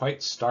was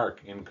quite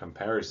stark in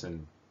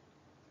comparison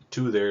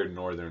to their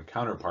northern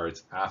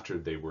counterparts after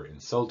they were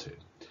insulted.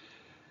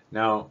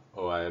 Now,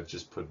 I have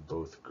just put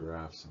both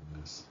graphs on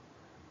this.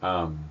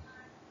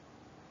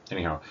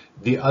 Anyhow,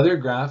 the other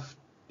graph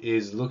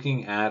is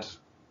looking at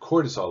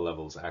cortisol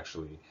levels,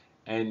 actually.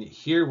 And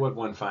here what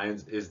one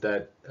finds is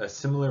that a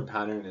similar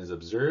pattern is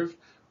observed,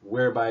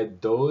 whereby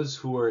those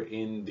who are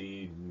in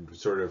the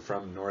sort of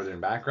from northern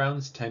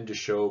backgrounds tend to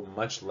show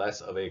much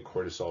less of a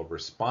cortisol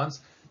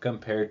response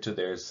compared to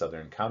their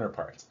southern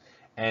counterparts.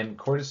 And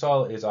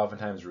cortisol is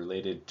oftentimes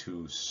related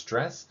to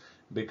stress,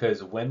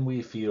 because when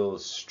we feel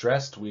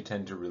stressed, we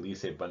tend to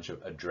release a bunch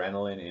of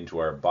adrenaline into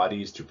our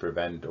bodies to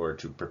prevent or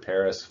to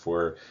prepare us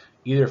for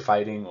either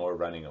fighting or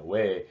running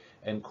away.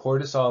 And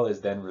cortisol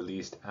is then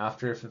released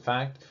after the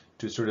fact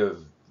to sort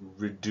of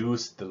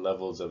reduce the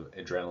levels of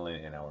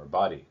adrenaline in our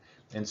body.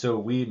 And so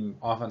we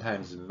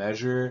oftentimes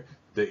measure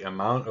the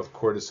amount of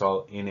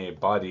cortisol in a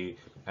body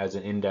as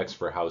an index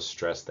for how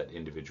stressed that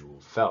individual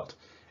felt.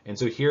 And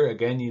so here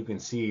again, you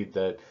can see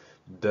that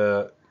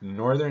the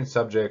northern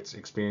subjects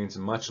experience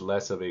much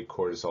less of a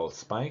cortisol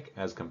spike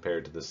as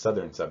compared to the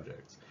southern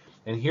subjects.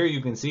 And here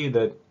you can see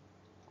that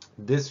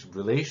this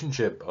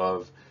relationship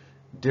of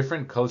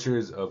different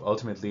cultures of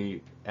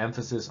ultimately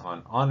emphasis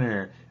on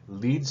honor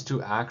leads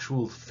to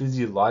actual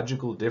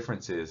physiological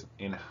differences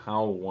in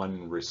how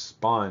one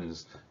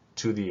responds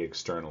to the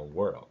external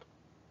world.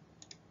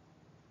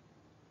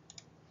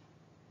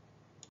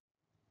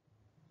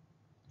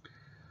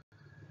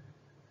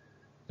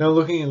 Now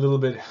looking a little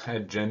bit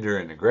at gender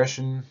and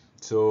aggression,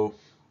 so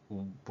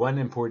one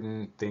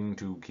important thing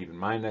to keep in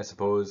mind, I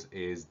suppose,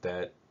 is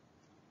that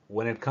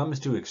when it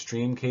comes to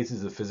extreme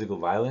cases of physical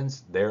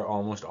violence, they're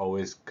almost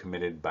always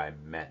committed by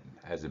men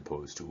as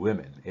opposed to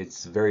women.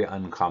 It's very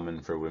uncommon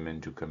for women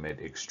to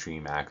commit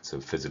extreme acts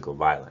of physical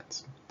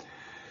violence.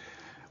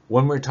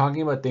 When we're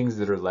talking about things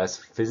that are less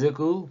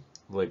physical,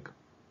 like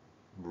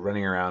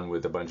running around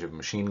with a bunch of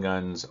machine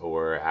guns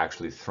or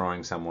actually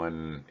throwing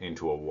someone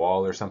into a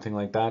wall or something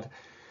like that,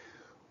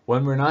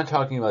 when we're not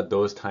talking about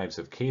those types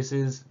of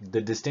cases,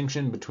 the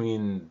distinction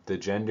between the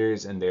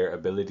genders and their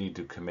ability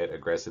to commit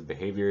aggressive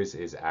behaviors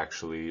is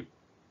actually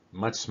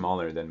much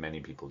smaller than many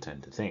people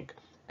tend to think.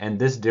 And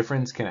this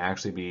difference can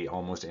actually be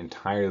almost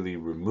entirely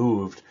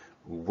removed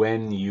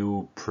when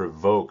you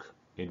provoke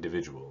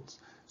individuals.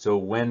 So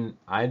when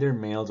either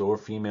males or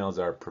females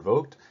are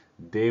provoked,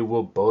 they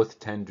will both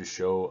tend to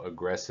show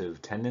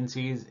aggressive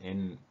tendencies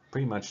in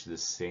pretty much the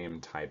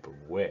same type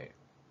of way.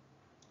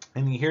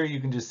 And here you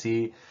can just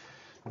see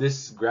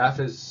this graph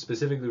is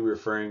specifically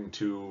referring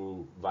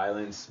to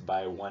violence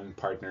by one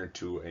partner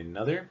to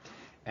another.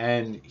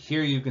 And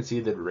here you can see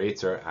that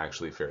rates are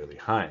actually fairly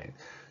high.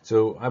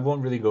 So I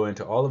won't really go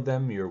into all of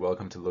them. You're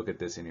welcome to look at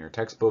this in your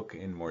textbook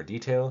in more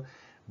detail.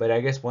 But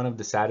I guess one of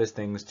the saddest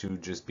things to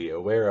just be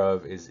aware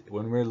of is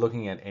when we're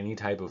looking at any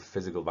type of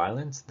physical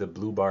violence, the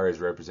blue bar is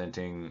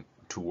representing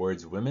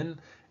towards women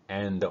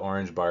and the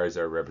orange bars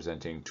are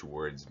representing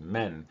towards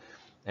men.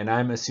 And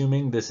I'm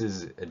assuming this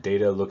is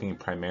data looking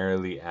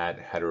primarily at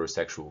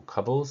heterosexual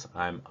couples.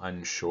 I'm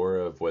unsure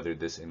of whether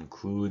this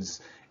includes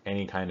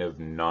any kind of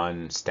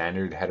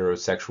non-standard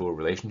heterosexual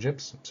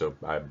relationships, so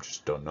I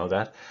just don't know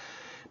that.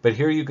 But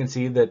here you can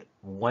see that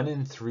 1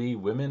 in 3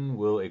 women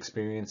will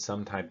experience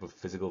some type of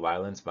physical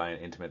violence by an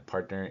intimate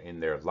partner in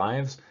their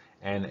lives,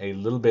 and a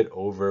little bit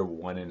over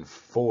 1 in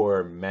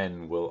 4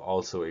 men will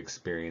also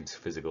experience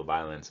physical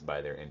violence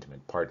by their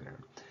intimate partner.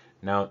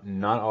 Now,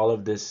 not all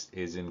of this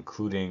is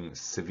including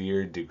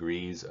severe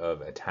degrees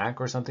of attack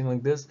or something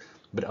like this,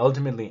 but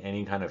ultimately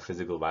any kind of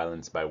physical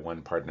violence by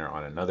one partner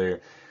on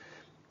another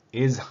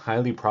is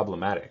highly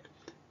problematic.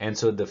 And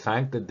so the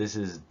fact that this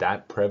is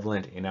that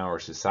prevalent in our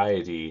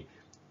society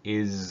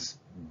is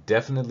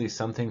definitely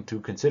something to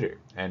consider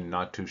and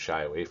not to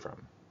shy away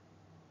from.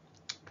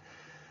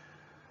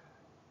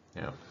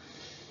 Yeah.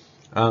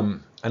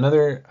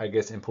 Another, I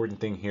guess, important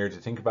thing here to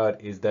think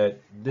about is that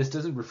this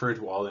doesn't refer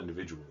to all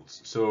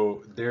individuals.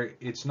 So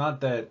it's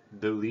not that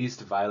the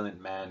least violent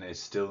man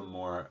is still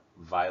more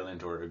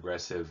violent or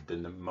aggressive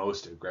than the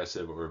most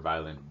aggressive or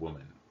violent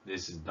woman.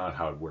 This is not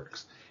how it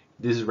works.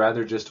 This is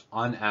rather just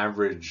on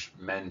average,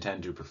 men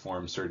tend to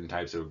perform certain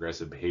types of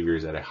aggressive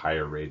behaviors at a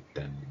higher rate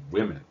than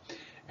women.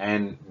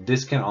 And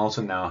this can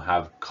also now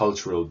have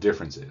cultural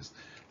differences.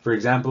 For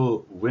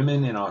example,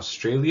 women in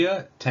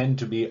Australia tend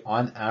to be,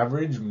 on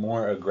average,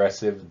 more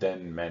aggressive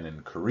than men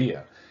in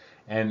Korea.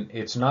 And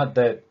it's not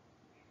that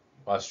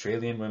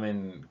Australian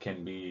women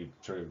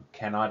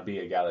cannot be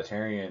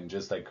egalitarian,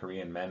 just like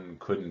Korean men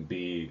couldn't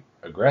be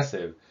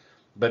aggressive,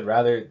 but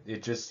rather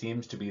it just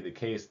seems to be the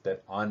case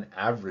that on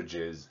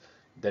averages,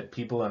 that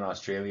people in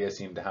Australia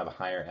seem to have a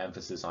higher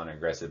emphasis on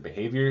aggressive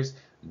behaviors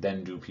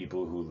than do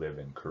people who live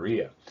in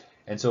Korea.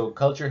 And so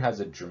culture has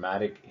a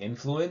dramatic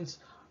influence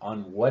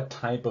on what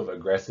type of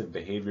aggressive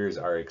behaviors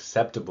are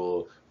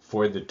acceptable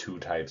for the two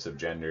types of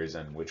genders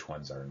and which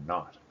ones are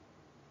not.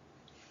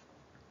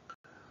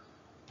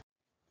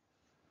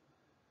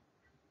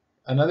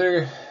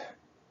 Another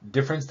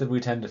difference that we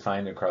tend to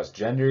find across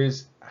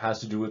genders has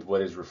to do with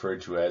what is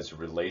referred to as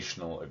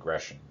relational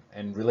aggression.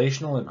 And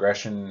relational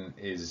aggression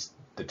is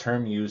the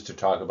term used to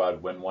talk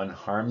about when one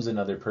harms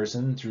another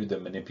person through the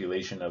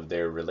manipulation of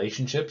their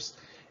relationships.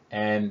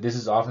 And this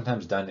is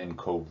oftentimes done in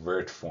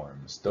covert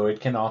forms, though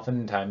it can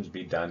oftentimes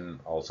be done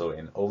also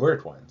in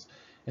overt ones.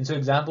 And so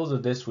examples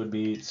of this would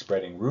be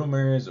spreading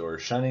rumors or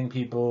shunning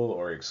people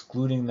or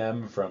excluding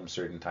them from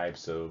certain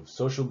types of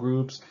social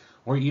groups,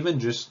 or even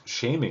just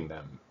shaming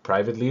them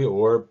privately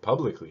or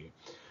publicly,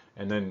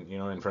 and then,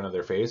 in front of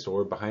their face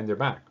or behind their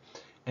back.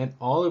 And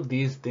all of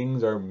these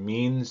things are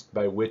means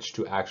by which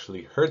to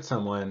actually hurt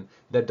someone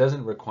that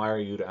doesn't require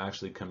you to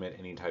actually commit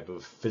any type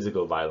of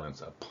physical violence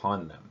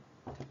upon them.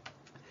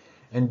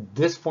 And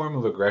this form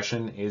of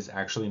aggression is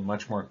actually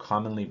much more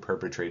commonly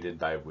perpetrated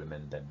by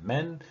women than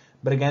men.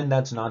 But again,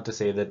 that's not to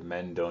say that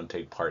men don't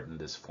take part in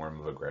this form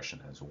of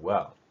aggression as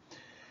well.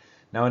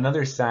 Now,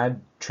 another sad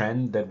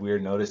trend that we're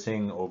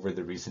noticing over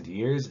the recent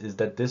years is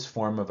that this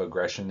form of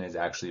aggression is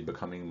actually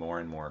becoming more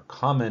and more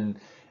common,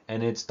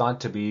 and it's thought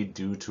to be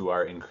due to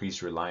our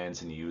increased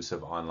reliance and use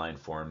of online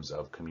forms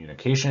of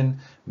communication,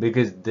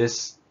 because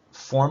this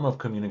form of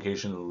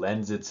communication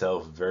lends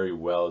itself very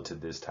well to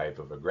this type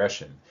of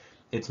aggression.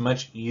 It's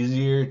much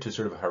easier to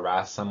sort of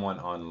harass someone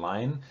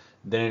online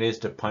than it is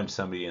to punch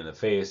somebody in the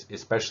face,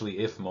 especially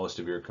if most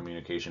of your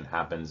communication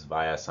happens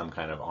via some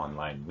kind of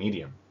online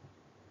medium.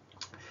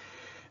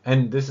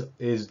 And this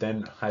is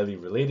then highly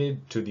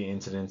related to the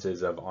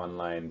incidences of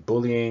online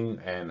bullying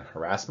and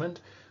harassment,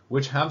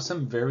 which have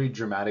some very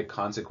dramatic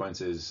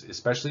consequences,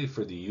 especially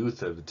for the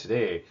youth of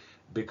today,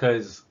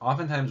 because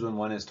oftentimes when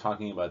one is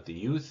talking about the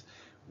youth,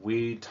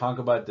 we talk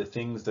about the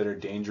things that are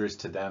dangerous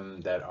to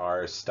them that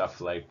are stuff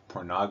like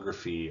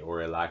pornography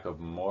or a lack of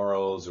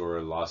morals or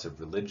a loss of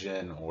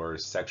religion or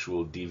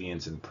sexual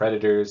deviance and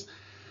predators.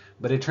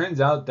 But it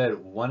turns out that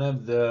one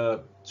of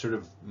the sort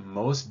of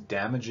most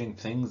damaging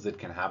things that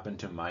can happen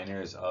to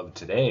minors of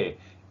today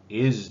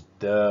is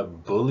the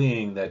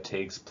bullying that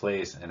takes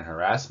place and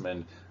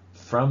harassment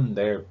from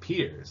their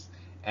peers.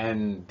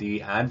 And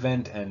the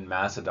advent and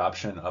mass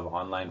adoption of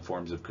online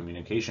forms of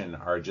communication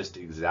are just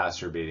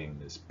exacerbating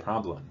this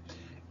problem.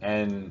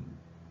 And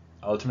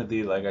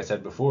ultimately, like I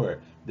said before,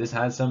 this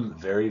has some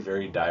very,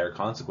 very dire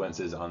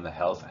consequences on the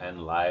health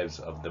and lives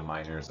of the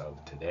minors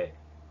of today.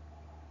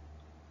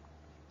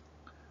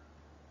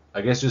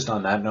 I guess just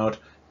on that note,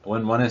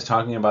 when one is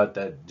talking about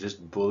that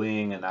just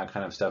bullying and that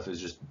kind of stuff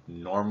is just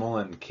normal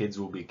and kids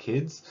will be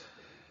kids,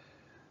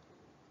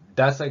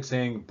 that's like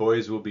saying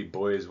boys will be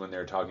boys when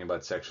they're talking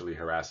about sexually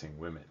harassing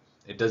women.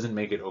 It doesn't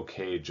make it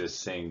okay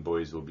just saying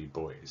boys will be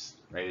boys,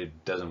 right?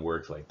 It doesn't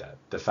work like that.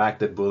 The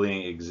fact that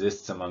bullying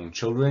exists among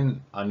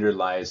children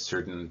underlies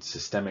certain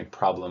systemic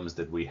problems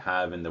that we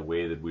have in the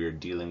way that we are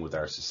dealing with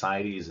our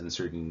societies and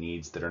certain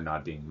needs that are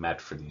not being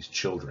met for these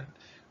children,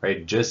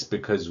 right? Just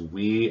because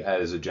we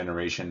as a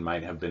generation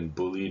might have been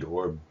bullied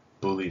or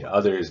bullied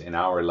others in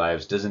our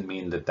lives doesn't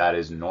mean that that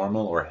is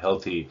normal or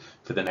healthy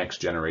for the next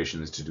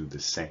generations to do the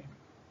same.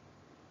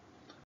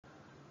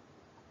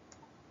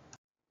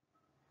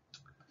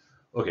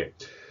 Okay,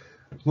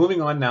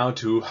 moving on now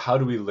to how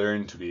do we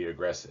learn to be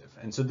aggressive?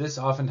 And so this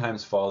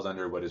oftentimes falls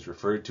under what is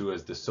referred to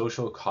as the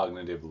social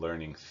cognitive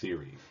learning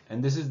theory.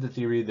 And this is the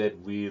theory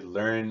that we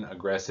learn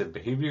aggressive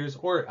behaviors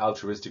or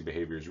altruistic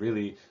behaviors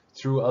really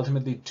through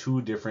ultimately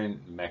two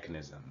different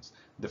mechanisms.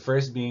 The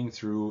first being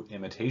through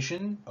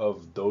imitation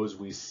of those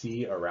we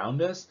see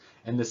around us,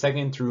 and the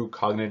second through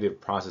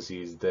cognitive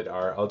processes that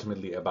are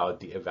ultimately about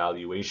the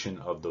evaluation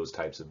of those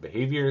types of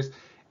behaviors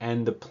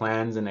and the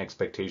plans and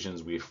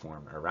expectations we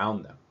form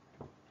around them.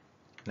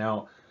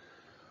 Now,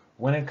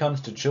 when it comes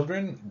to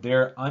children,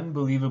 they're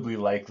unbelievably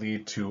likely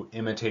to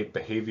imitate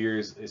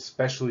behaviors,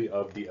 especially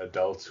of the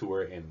adults who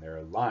are in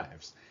their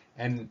lives.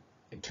 And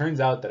it turns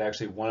out that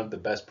actually one of the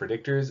best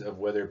predictors of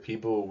whether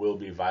people will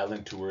be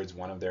violent towards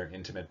one of their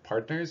intimate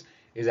partners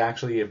is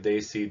actually if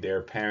they see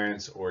their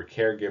parents or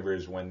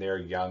caregivers when they're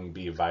young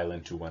be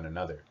violent to one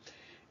another.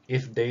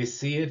 If they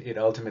see it, it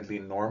ultimately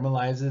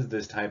normalizes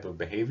this type of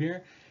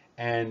behavior,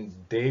 and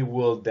they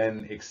will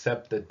then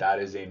accept that that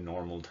is a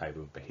normal type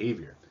of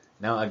behavior.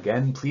 Now,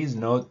 again, please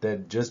note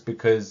that just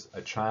because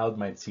a child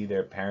might see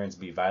their parents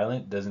be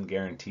violent doesn't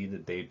guarantee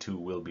that they too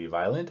will be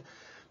violent,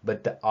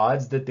 but the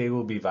odds that they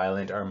will be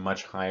violent are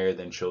much higher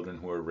than children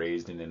who are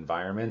raised in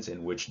environments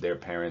in which their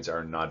parents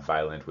are not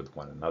violent with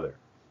one another.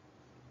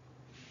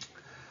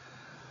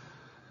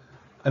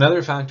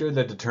 Another factor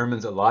that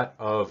determines a lot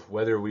of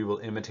whether we will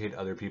imitate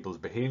other people's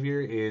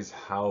behavior is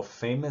how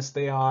famous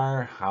they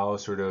are, how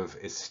sort of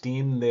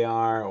esteemed they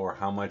are, or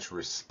how much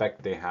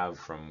respect they have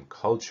from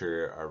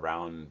culture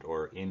around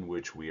or in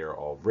which we are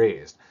all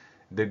raised.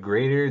 The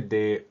greater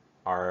they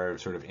are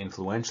sort of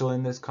influential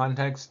in this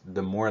context,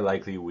 the more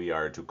likely we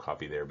are to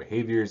copy their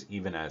behaviors,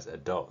 even as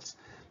adults.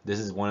 This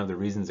is one of the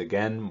reasons,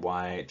 again,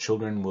 why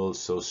children will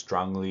so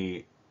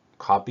strongly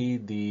copy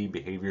the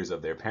behaviors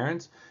of their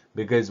parents,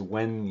 because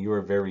when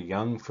you're very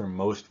young, for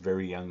most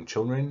very young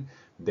children,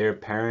 their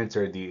parents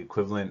are the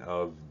equivalent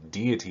of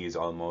deities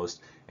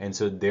almost, and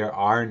so there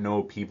are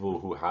no people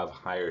who have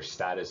higher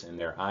status in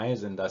their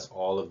eyes, and thus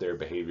all of their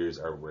behaviors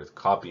are worth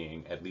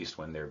copying, at least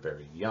when they're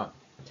very young.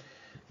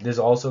 This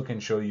also can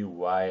show you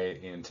why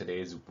in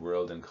today's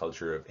world and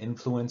culture of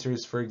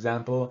influencers, for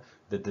example,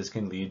 that this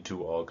can lead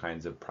to all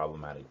kinds of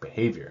problematic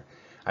behavior.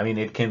 I mean,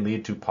 it can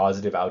lead to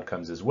positive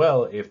outcomes as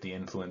well if the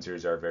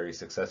influencers are very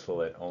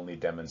successful at only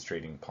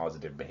demonstrating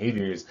positive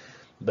behaviors,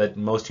 but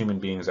most human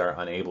beings are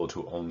unable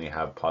to only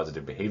have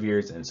positive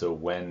behaviors, and so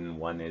when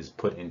one is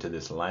put into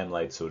this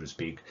limelight, so to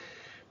speak,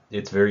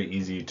 it's very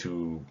easy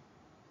to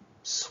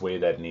sway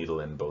that needle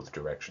in both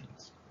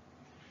directions.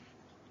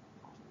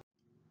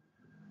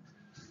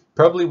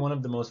 Probably one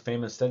of the most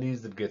famous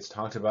studies that gets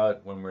talked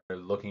about when we're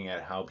looking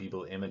at how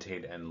people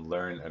imitate and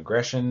learn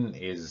aggression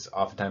is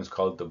oftentimes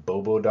called the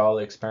Bobo doll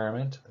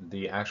experiment.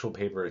 The actual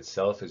paper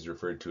itself is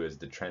referred to as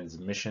the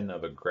transmission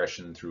of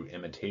aggression through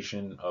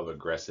imitation of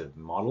aggressive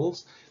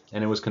models,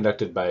 and it was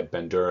conducted by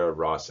Bandura,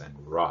 Ross, and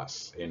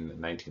Ross in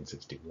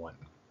 1961.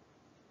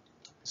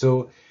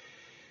 So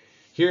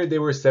here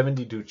there were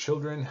 72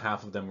 children,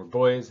 half of them were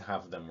boys,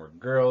 half of them were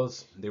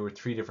girls. There were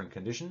three different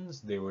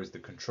conditions. There was the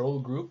control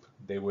group.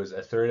 There was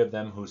a third of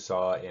them who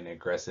saw an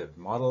aggressive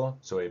model,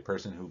 so a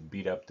person who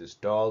beat up this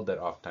doll that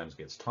oftentimes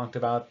gets talked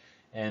about,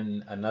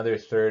 and another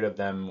third of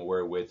them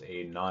were with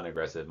a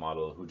non-aggressive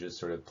model who just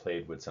sort of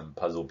played with some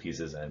puzzle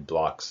pieces and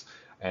blocks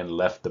and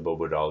left the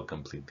Bobo doll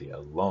completely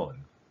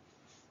alone.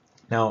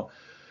 Now,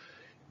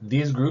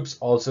 these groups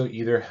also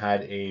either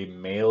had a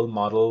male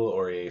model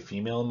or a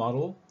female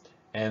model,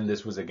 and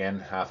this was again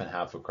half and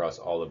half across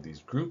all of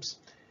these groups.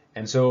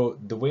 And so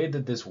the way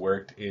that this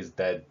worked is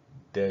that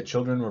the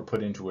children were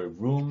put into a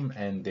room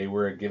and they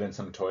were given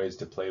some toys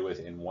to play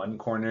with in one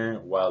corner,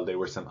 while there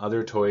were some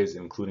other toys,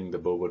 including the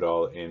Bobo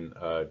doll, in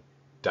a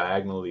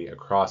diagonally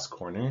across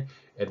corner,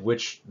 at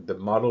which the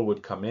model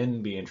would come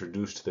in, be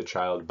introduced to the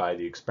child by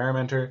the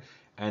experimenter,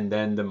 and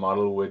then the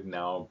model would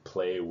now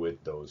play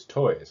with those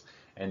toys.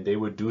 And they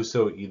would do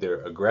so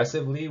either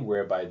aggressively,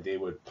 whereby they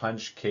would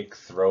punch, kick,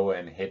 throw,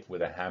 and hit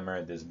with a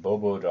hammer this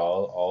Bobo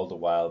doll, all the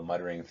while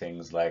muttering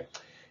things like,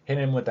 hit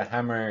him with a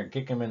hammer,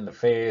 kick him in the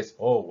face,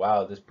 oh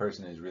wow, this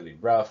person is really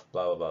rough,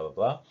 blah, blah, blah, blah,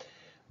 blah.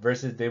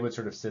 Versus they would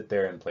sort of sit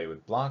there and play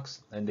with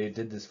blocks, and they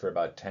did this for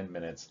about 10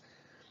 minutes.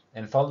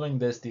 And following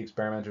this, the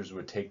experimenters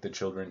would take the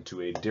children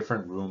to a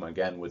different room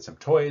again with some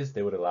toys.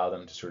 They would allow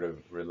them to sort of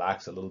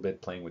relax a little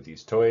bit playing with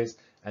these toys,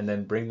 and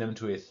then bring them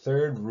to a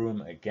third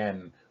room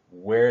again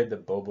where the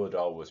Bobo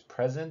doll was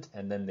present,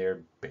 and then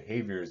their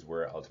behaviors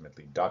were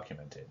ultimately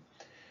documented.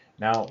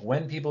 Now,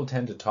 when people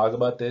tend to talk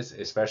about this,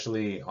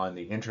 especially on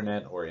the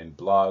internet or in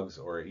blogs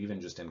or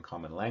even just in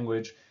common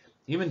language,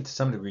 even to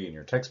some degree in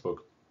your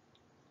textbook,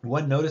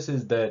 one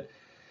notices that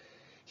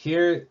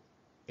here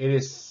it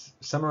is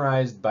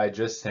summarized by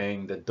just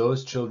saying that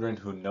those children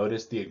who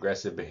noticed the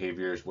aggressive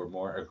behaviors were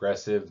more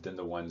aggressive than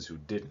the ones who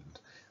didn't.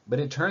 But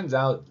it turns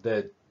out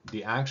that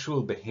the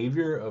actual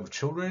behavior of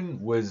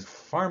children was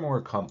far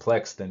more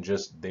complex than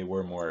just they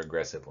were more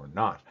aggressive or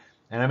not.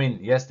 And I mean,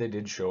 yes, they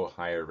did show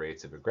higher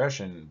rates of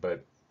aggression,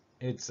 but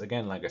it's,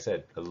 again, like I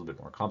said, a little bit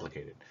more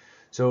complicated.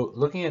 So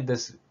looking at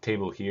this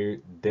table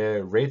here,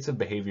 the rates of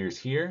behaviors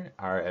here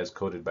are as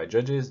coded by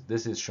judges.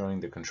 This is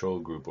showing the control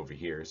group over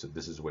here, so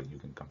this is what you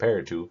can compare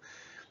it to.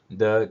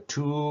 The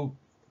two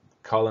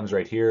columns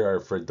right here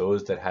are for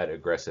those that had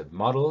aggressive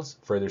models,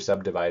 further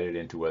subdivided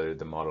into whether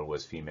the model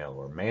was female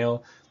or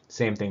male.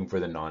 Same thing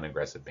for the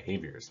non-aggressive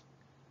behaviors.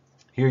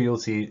 Here you'll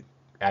see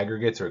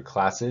aggregates or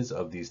classes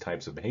of these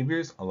types of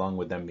behaviors, along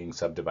with them being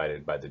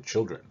subdivided by the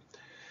children.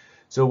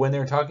 So when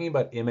they're talking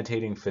about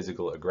imitating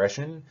physical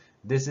aggression,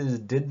 this is,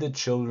 did the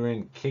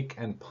children kick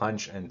and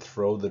punch and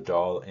throw the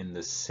doll in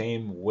the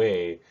same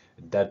way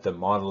that the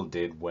model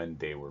did when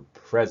they were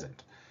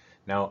present?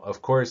 Now,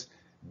 of course,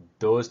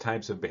 those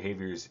types of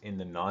behaviors in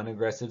the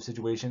non-aggressive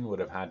situation would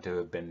have had to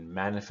have been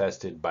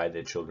manifested by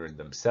the children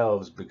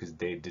themselves because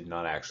they did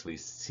not actually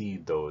see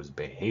those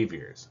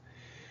behaviors.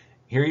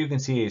 Here you can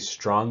see a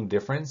strong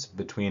difference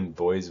between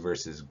boys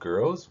versus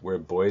girls, where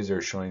boys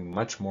are showing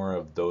much more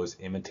of those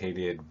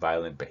imitated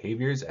violent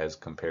behaviors as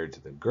compared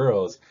to the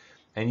girls.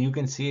 And you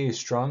can see a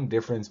strong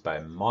difference by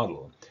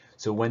model.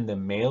 So when the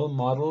male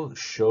model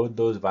showed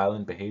those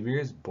violent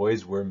behaviors,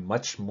 boys were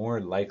much more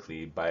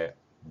likely, by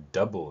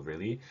double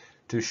really,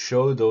 to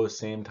show those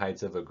same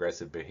types of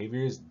aggressive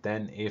behaviors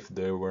than if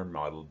they were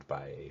modeled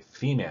by a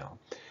female.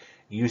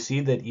 You see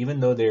that even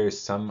though there is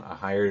some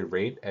higher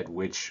rate at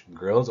which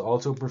girls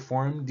also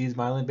perform these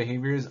violent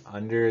behaviors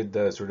under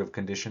the sort of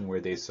condition where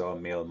they saw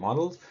male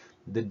models,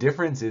 the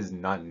difference is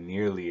not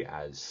nearly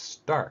as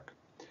stark.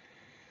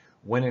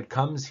 When it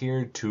comes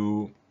here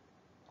to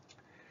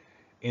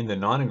in the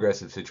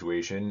non-aggressive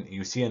situation,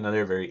 you see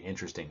another very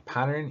interesting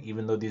pattern,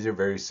 even though these are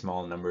very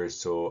small numbers,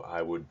 so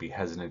I would be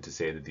hesitant to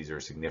say that these are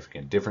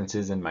significant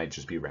differences and might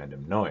just be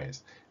random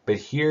noise. But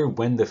here,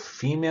 when the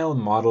female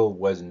model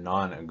was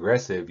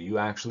non-aggressive, you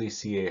actually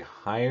see a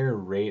higher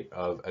rate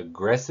of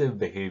aggressive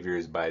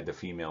behaviors by the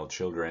female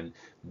children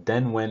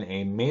than when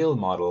a male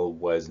model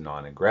was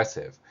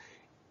non-aggressive.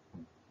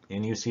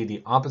 And you see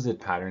the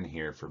opposite pattern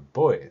here for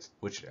boys,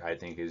 which I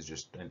think is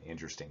just an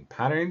interesting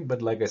pattern,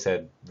 but like I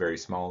said, very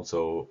small,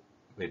 so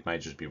it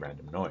might just be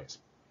random noise.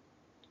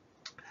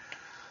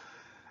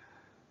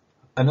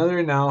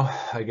 Another now,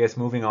 I guess,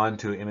 moving on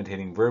to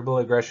imitating verbal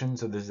aggression.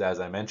 So this is, as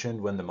I mentioned,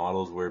 when the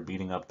models were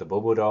beating up the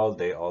Bobo doll,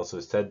 they also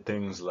said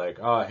things like,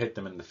 oh, hit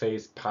them in the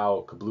face,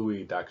 pow,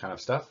 kablooey, that kind of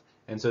stuff.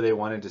 And so they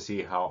wanted to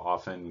see how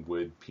often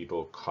would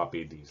people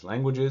copy these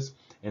languages.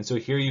 And so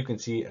here you can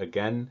see,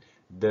 again,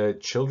 the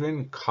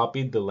children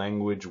copied the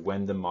language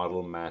when the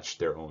model matched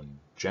their own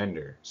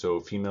gender. So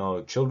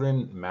female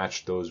children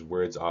matched those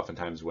words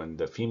oftentimes when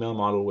the female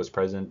model was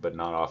present, but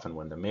not often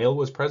when the male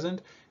was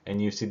present. And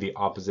you see the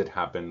opposite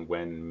happen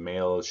when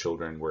male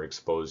children were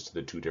exposed to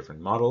the two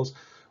different models,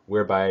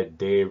 whereby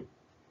they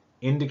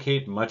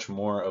indicate much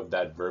more of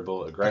that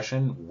verbal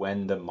aggression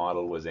when the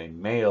model was a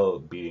male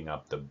beating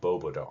up the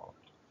Bobo doll.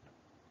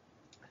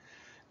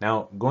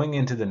 Now, going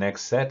into the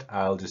next set,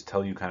 I'll just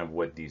tell you kind of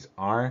what these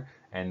are,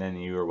 and then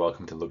you are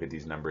welcome to look at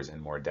these numbers in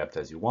more depth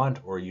as you want,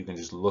 or you can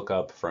just look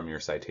up from your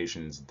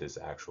citations this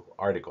actual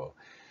article.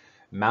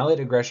 Mallet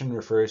aggression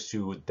refers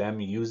to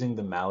them using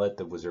the mallet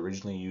that was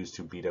originally used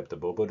to beat up the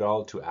Bobo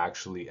doll to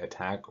actually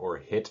attack or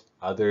hit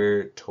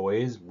other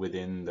toys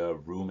within the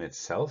room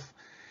itself.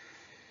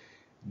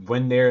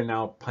 When they're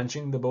now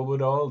punching the Bobo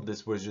doll,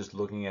 this was just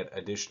looking at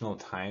additional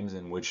times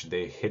in which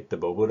they hit the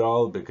Bobo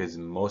doll, because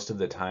most of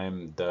the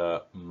time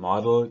the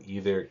model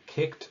either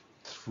kicked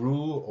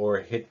through or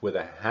hit with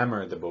a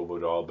hammer the Bobo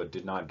doll but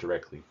did not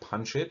directly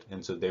punch it,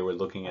 and so they were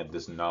looking at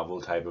this novel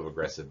type of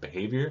aggressive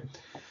behavior.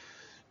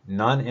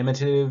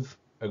 Non-imitative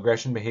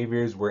aggression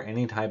behaviors were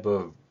any type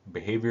of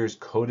behaviors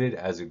coded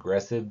as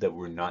aggressive that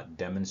were not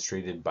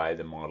demonstrated by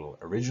the model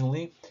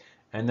originally.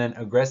 And then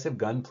aggressive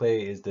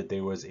gunplay is that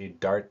there was a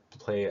dart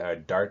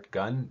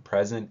gun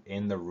present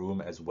in the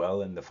room as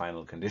well in the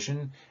final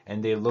condition,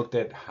 and they looked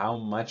at how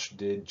much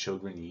did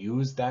children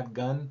use that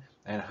gun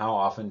and how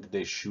often did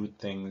they shoot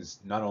things,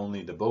 not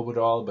only the Bobo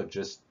doll, but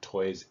just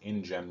toys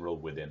in general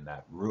within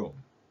that room.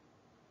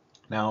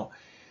 Now,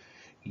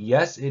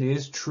 yes, it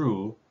is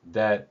true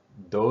that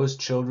those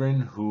children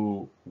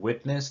who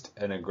witnessed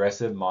an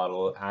aggressive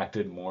model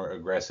acted more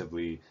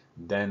aggressively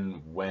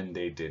than when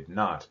they did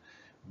not.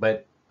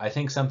 But I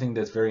think something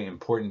that's very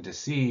important to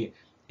see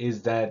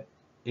is that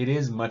it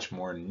is much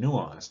more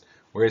nuanced.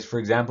 Whereas, for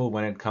example,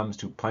 when it comes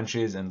to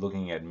punches and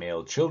looking at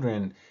male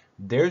children,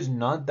 there's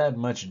not that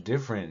much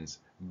difference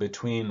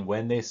between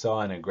when they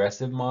saw an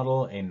aggressive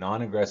model, a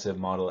non-aggressive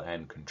model,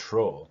 and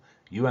control.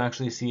 You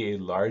actually see a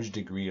large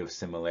degree of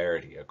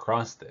similarity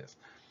across this.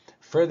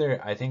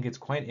 Further, I think it's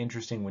quite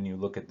interesting when you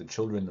look at the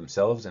children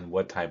themselves and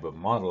what type of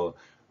model,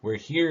 where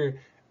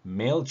here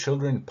male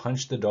children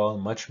punch the doll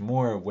much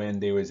more when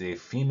there was a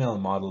female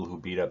model who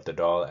beat up the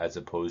doll as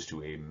opposed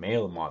to a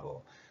male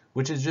model,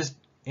 which is just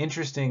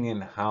interesting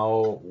in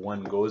how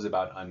one goes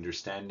about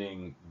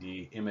understanding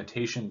the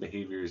imitation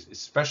behaviors,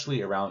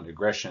 especially around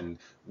aggression,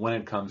 when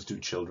it comes to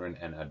children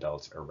and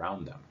adults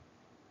around them.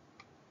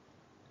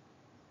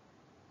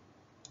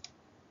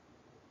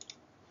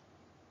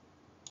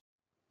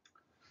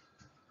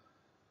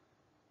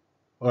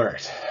 All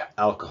right,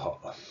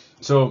 alcohol.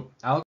 So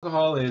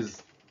alcohol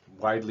is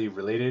widely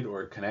related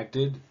or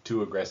connected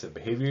to aggressive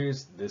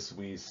behaviors. This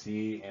we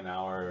see in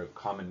our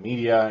common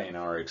media, in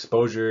our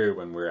exposure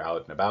when we're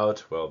out and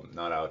about. Well,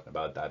 not out and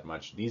about that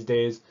much these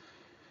days,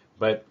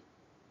 but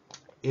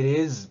it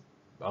is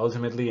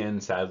ultimately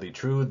and sadly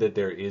true that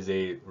there is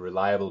a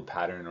reliable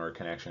pattern or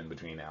connection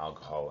between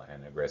alcohol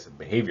and aggressive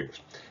behaviors.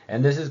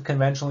 And this is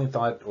conventionally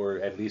thought, or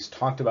at least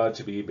talked about,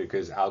 to be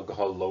because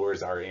alcohol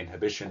lowers our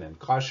inhibition and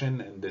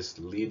caution, and this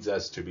leads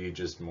us to be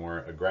just more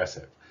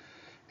aggressive.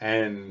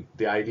 And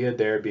the idea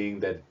there being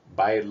that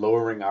by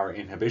lowering our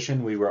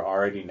inhibition, we were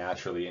already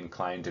naturally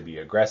inclined to be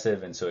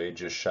aggressive, and so it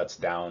just shuts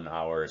down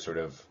our sort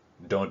of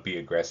don't be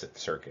aggressive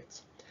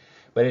circuits.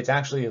 But it's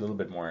actually a little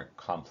bit more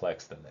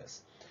complex than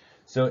this.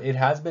 So it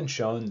has been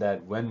shown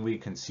that when we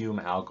consume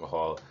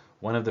alcohol,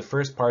 one of the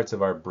first parts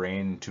of our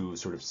brain to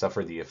sort of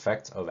suffer the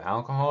effects of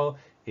alcohol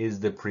is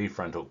the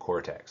prefrontal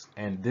cortex.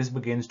 And this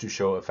begins to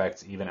show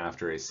effects even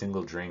after a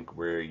single drink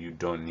where you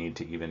don't need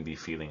to even be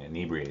feeling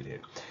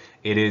inebriated.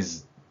 It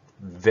is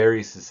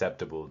very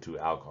susceptible to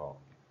alcohol.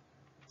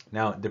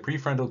 Now, the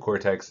prefrontal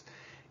cortex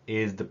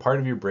is the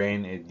part of your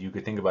brain, you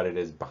could think about it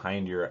as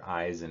behind your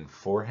eyes and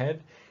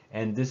forehead.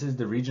 And this is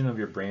the region of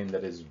your brain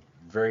that is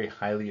very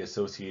highly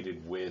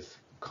associated with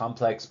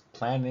complex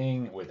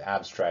planning, with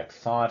abstract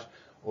thought,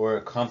 or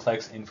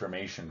complex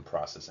information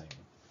processing.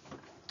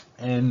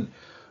 And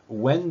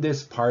when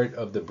this part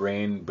of the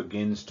brain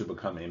begins to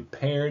become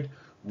impaired,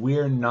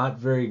 we're not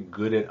very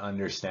good at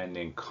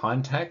understanding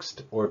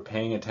context or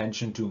paying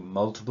attention to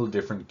multiple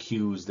different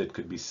cues that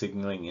could be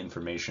signaling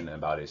information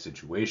about a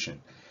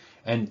situation.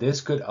 And this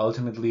could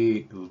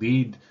ultimately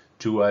lead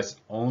to us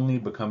only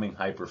becoming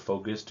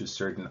hyper-focused to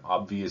certain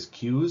obvious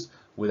cues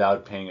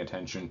without paying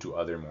attention to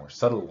other more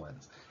subtle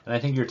ones. And I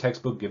think your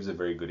textbook gives a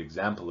very good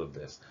example of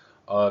this,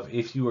 of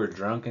if you are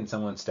drunk and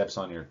someone steps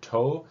on your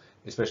toe,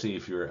 especially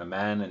if you're a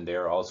man and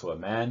they're also a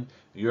man,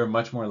 you're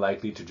much more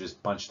likely to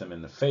just punch them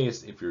in the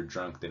face if you're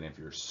drunk than if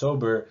you're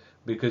sober,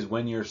 because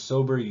when you're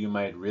sober, you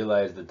might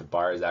realize that the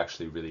bar is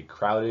actually really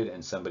crowded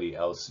and somebody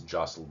else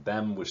jostled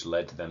them, which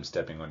led to them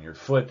stepping on your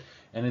foot,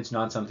 and it's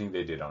not something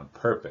they did on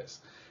purpose.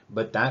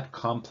 But that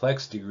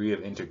complex degree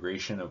of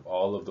integration of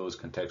all of those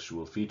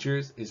contextual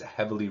features is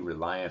heavily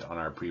reliant on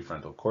our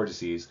prefrontal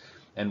cortices,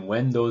 and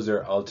when those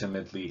are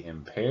ultimately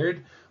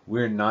impaired,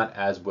 we're not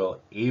as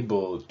well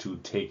able to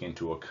take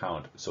into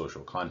account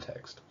social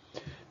context.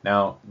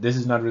 Now, this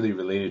is not really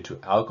related to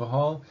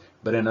alcohol,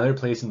 but another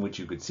place in which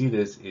you could see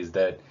this is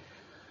that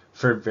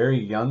for very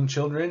young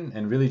children,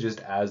 and really just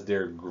as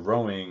they're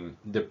growing,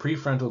 the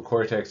prefrontal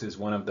cortex is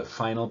one of the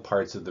final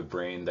parts of the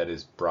brain that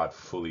is brought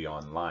fully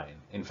online.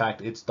 In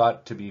fact, it's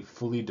thought to be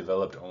fully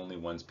developed only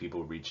once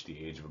people reach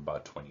the age of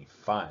about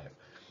 25.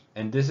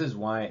 And this is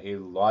why a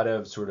lot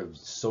of sort of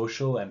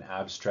social and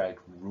abstract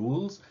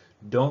rules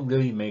don't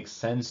really make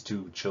sense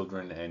to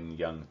children and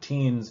young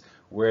teens,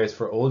 whereas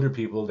for older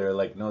people, they're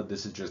like, no,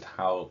 this is just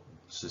how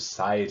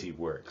society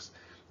works.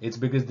 It's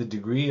because the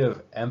degree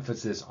of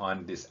emphasis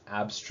on this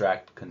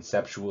abstract,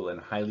 conceptual, and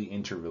highly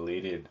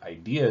interrelated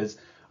ideas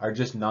are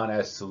just not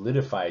as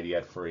solidified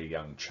yet for a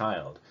young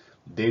child.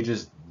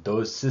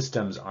 Those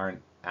systems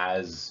aren't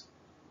as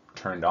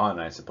turned on,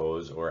 I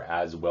suppose, or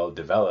as well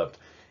developed.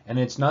 And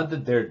it's not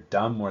that they're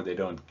dumb or they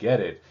don't get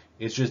it,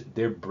 it's just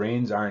their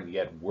brains aren't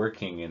yet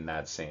working in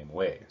that same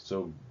way.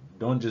 So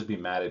don't just be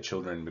mad at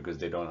children because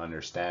they don't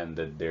understand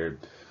that they're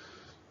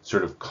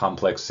sort of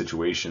complex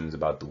situations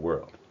about the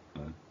world.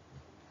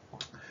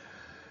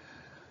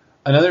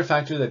 Another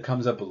factor that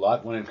comes up a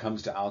lot when it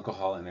comes to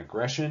alcohol and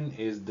aggression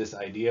is this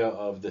idea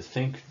of the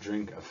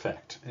think-drink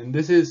effect. And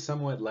this is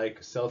somewhat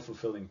like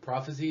self-fulfilling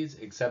prophecies,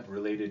 except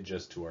related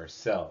just to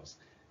ourselves.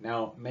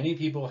 Now, many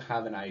people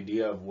have an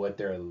idea of what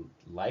they're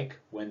like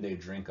when they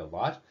drink a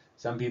lot.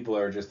 Some people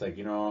are just like,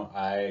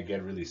 I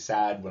get really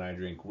sad when I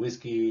drink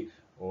whiskey,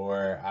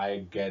 or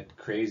I get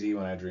crazy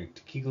when I drink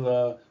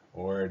tequila,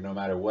 or no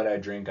matter what I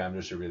drink, I'm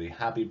just a really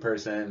happy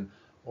person,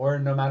 or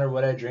no matter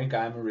what I drink,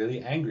 I'm a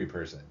really angry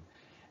person.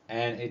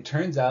 And it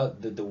turns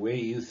out that the way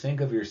you think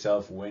of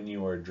yourself when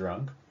you are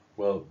drunk,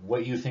 well,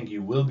 what you think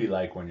you will be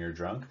like when you're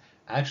drunk,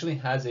 actually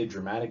has a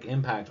dramatic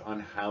impact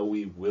on how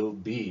we will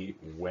be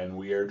when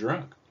we are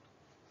drunk.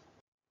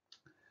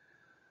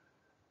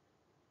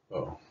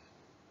 Oh.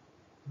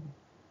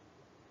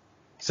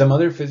 Some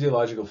other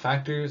physiological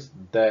factors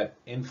that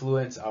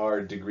influence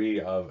our degree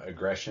of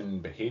aggression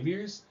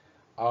behaviors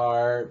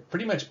are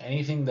pretty much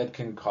anything that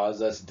can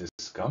cause us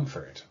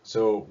discomfort.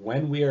 So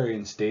when we are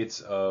in states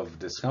of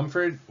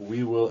discomfort,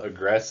 we will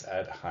aggress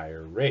at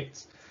higher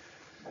rates.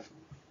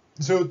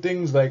 So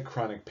things like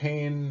chronic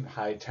pain,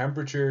 high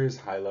temperatures,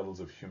 high levels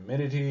of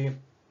humidity,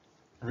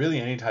 really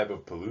any type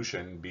of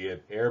pollution, be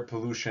it air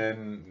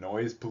pollution,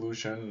 noise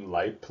pollution,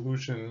 light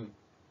pollution,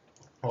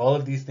 all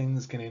of these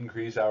things can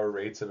increase our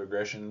rates of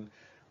aggression.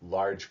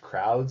 Large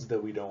crowds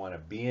that we don't want to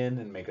be in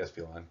and make us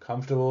feel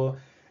uncomfortable.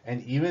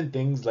 And even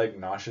things like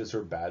nauseous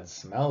or bad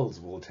smells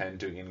will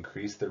tend to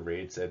increase the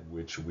rates at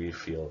which we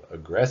feel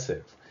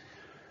aggressive.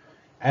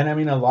 And I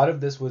mean, a lot of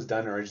this was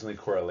done originally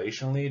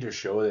correlationally to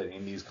show that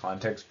in these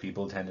contexts,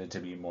 people tended to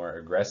be more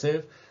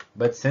aggressive.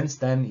 But since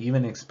then,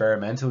 even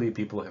experimentally,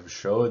 people have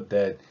showed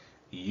that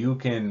you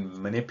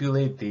can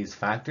manipulate these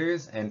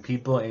factors, and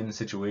people in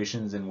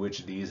situations in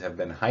which these have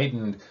been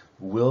heightened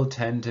will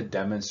tend to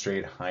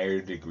demonstrate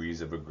higher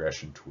degrees of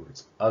aggression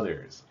towards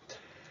others.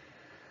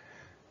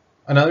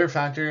 Another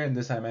factor, and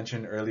this I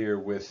mentioned earlier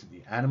with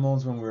the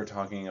animals when we were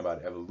talking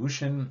about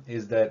evolution,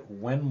 is that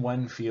when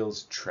one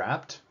feels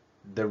trapped,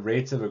 the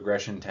rates of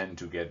aggression tend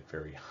to get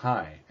very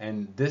high.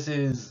 And this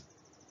is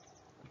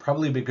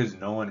probably because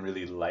no one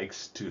really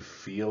likes to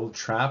feel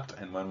trapped,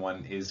 and when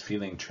one is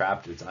feeling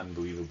trapped, it's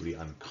unbelievably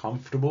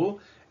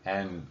uncomfortable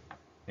and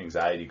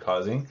anxiety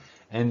causing.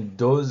 And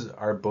those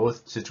are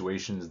both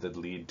situations that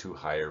lead to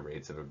higher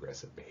rates of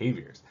aggressive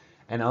behaviors.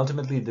 And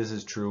ultimately, this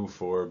is true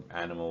for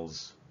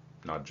animals,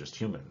 not just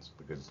humans,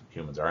 because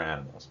humans are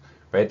animals,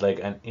 right? Like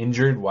an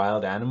injured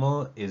wild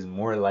animal is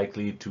more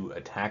likely to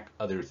attack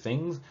other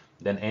things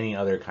than any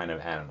other kind of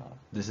animal.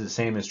 This is the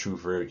same is true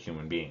for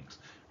human beings,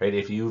 right?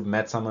 If you've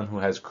met someone who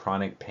has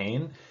chronic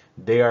pain,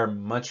 they are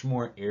much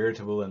more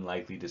irritable and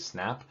likely to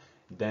snap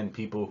than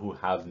people who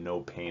have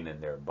no pain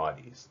in their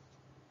bodies.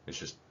 It's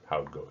just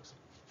how it goes.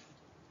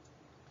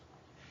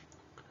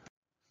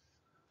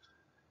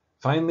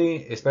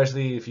 Finally,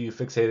 especially if you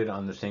fixated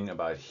on the thing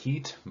about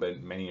heat,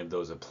 but many of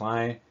those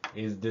apply,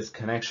 is this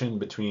connection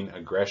between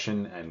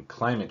aggression and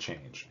climate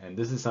change. And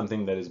this is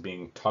something that is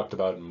being talked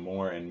about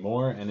more and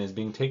more and is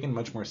being taken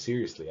much more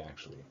seriously,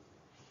 actually.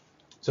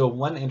 So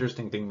one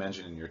interesting thing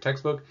mentioned in your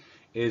textbook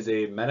is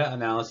a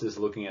meta-analysis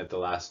looking at the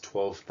last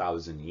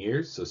 12,000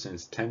 years, so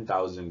since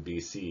 10,000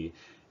 BC,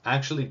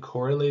 actually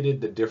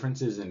correlated the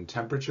differences in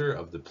temperature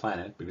of the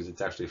planet, because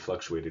it's actually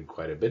fluctuated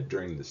quite a bit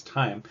during this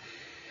time,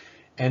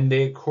 and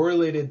they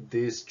correlated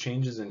these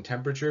changes in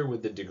temperature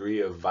with the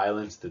degree of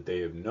violence that they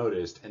have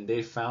noticed, and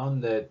they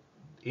found that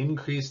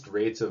increased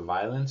rates of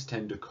violence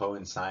tend to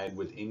coincide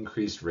with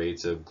increased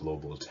rates of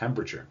global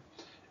temperature.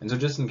 And so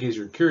just in case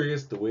you're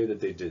curious, the way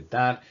that they did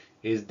that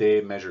is they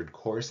measured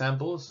core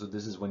samples. So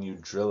this is when you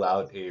drill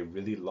out a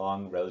really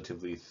long,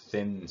 relatively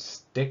thin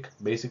stick,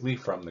 basically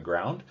from the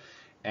ground,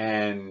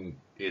 and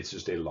it's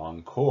just a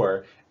long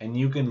core, and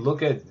you can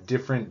look at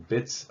different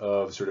bits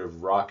of sort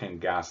of rock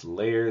and gas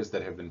layers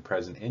that have been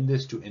present in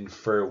this to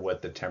infer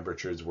what the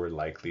temperatures were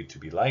likely to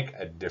be like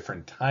at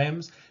different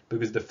times,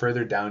 because the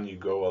further down you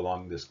go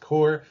along this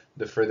core,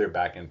 the further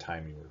back in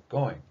time you were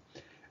going.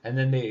 And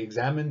then they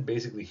examined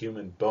basically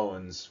human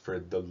bones for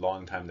the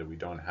long time that we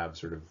don't have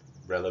sort of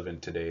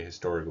relevant today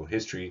historical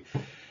history,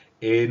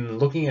 in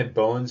looking at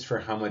bones for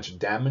how much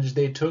damage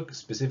they took,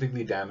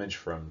 specifically damage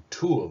from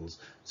tools.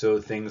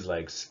 So things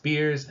like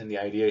spears, and the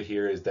idea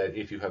here is that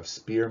if you have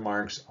spear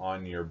marks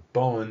on your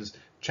bones,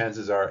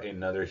 chances are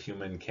another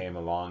human came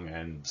along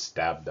and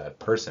stabbed that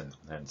person,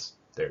 hence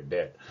they're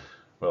dead.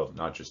 Well,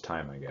 not just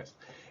time, I guess.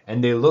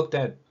 And they looked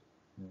at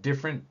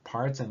different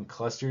parts and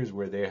clusters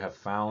where they have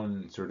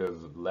found sort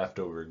of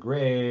leftover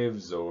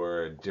graves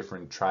or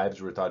different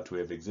tribes were thought to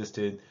have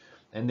existed,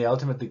 and they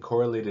ultimately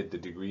correlated the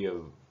degree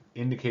of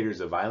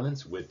indicators of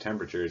violence with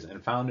temperatures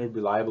and found a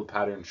reliable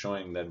pattern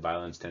showing that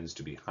violence tends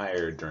to be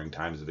higher during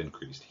times of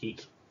increased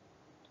heat.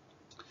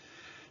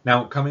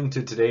 Now, coming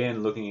to today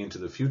and looking into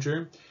the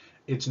future,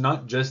 it's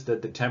not just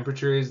that the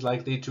temperature is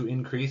likely to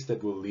increase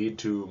that will lead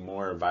to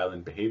more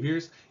violent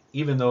behaviors,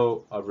 even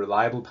though a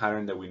reliable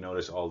pattern that we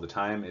notice all the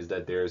time is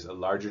that there's a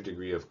larger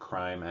degree of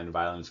crime and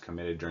violence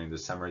committed during the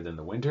summer than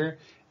the winter,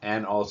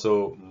 and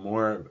also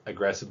more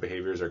aggressive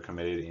behaviors are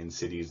committed in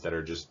cities that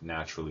are just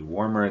naturally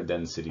warmer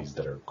than cities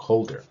that are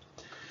colder.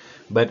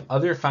 But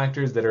other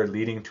factors that are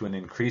leading to an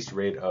increased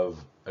rate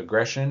of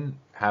aggression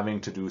having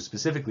to do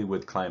specifically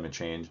with climate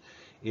change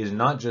is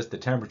not just the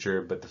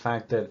temperature, but the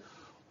fact that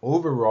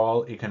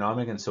overall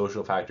economic and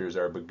social factors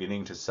are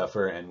beginning to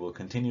suffer and will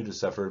continue to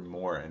suffer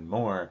more and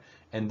more,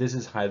 and this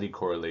is highly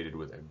correlated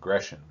with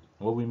aggression.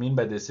 What we mean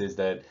by this is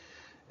that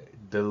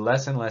the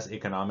less and less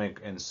economic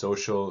and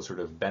social sort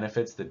of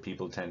benefits that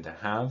people tend to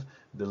have,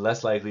 the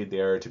less likely they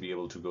are to be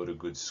able to go to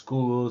good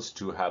schools,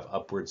 to have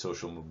upward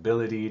social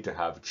mobility, to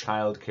have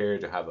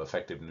childcare, to have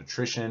effective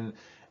nutrition.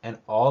 And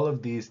all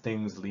of these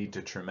things lead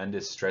to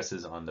tremendous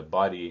stresses on the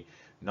body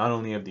not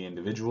only of the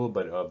individual,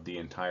 but of the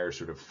entire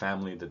sort of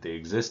family that they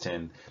exist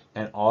in.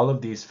 And all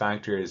of these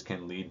factors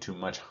can lead to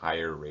much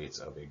higher rates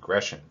of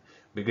aggression.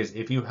 Because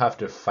if you have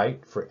to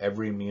fight for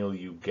every meal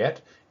you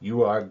get,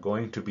 you are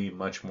going to be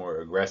much more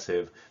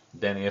aggressive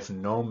than if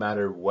no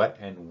matter what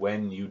and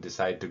when you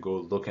decide to go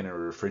look in a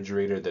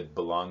refrigerator that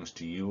belongs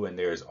to you and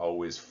there's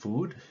always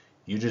food,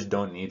 you just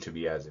don't need to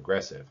be as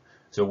aggressive.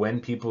 So when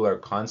people are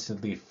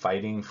constantly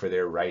fighting for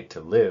their right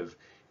to live,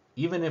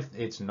 even if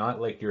it's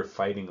not like you're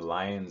fighting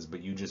lions,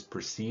 but you just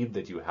perceive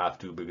that you have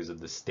to because of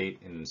the state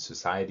and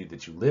society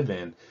that you live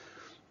in,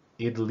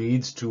 it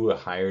leads to a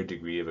higher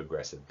degree of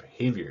aggressive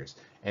behaviors.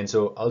 And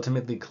so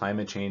ultimately,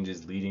 climate change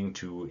is leading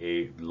to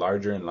a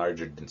larger and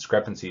larger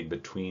discrepancy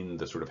between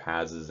the sort of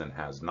hases and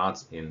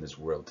has-nots in this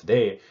world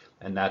today,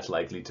 and that's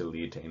likely to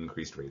lead to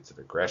increased rates of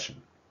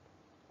aggression.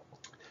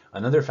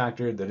 Another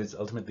factor that is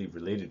ultimately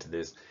related to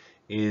this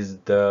is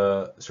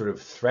the sort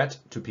of threat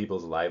to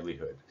people's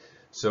livelihood.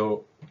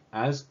 So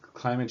as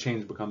climate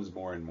change becomes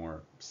more and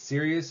more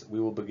serious, we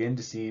will begin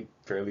to see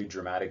fairly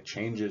dramatic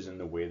changes in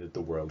the way that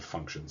the world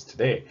functions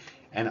today.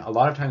 And a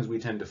lot of times we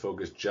tend to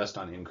focus just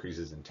on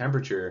increases in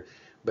temperature,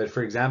 but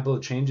for example,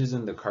 changes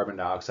in the carbon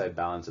dioxide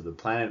balance of the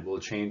planet will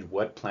change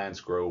what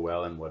plants grow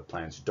well and what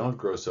plants don't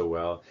grow so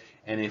well.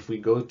 And if we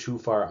go too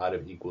far out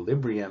of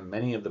equilibrium,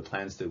 many of the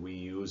plants that we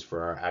use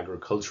for our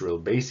agricultural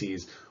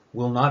bases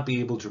will not be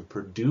able to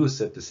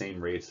produce at the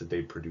same rates that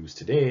they produce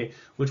today,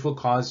 which will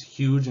cause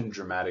huge and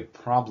dramatic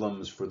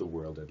problems for the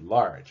world at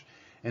large.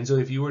 And so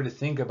if you were to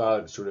think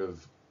about sort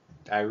of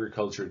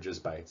agriculture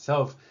just by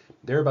itself,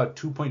 there are about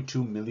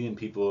 2.2 million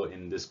people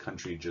in this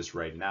country just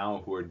right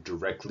now who are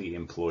directly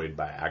employed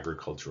by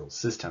agricultural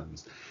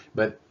systems.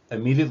 But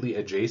immediately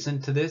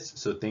adjacent to this,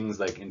 so things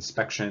like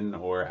inspection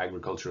or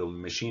agricultural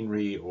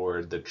machinery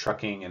or the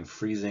trucking and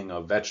freezing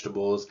of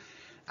vegetables,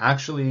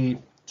 actually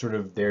sort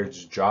of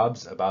there's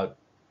jobs about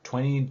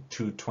 20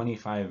 to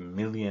 25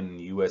 million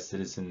US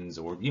citizens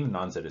or even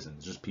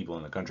non-citizens, just people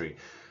in the country,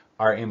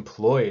 are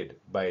employed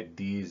by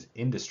these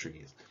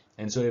industries.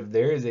 And so if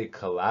there is a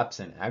collapse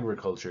in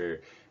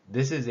agriculture,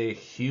 this is a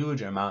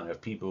huge amount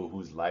of people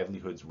whose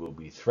livelihoods will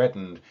be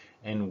threatened.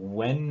 And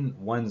when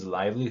one's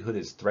livelihood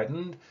is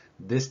threatened,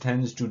 this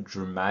tends to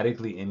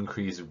dramatically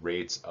increase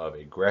rates of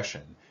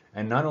aggression.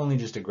 And not only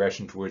just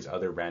aggression towards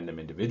other random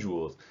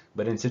individuals,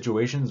 but in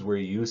situations where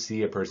you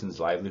see a person's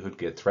livelihood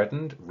get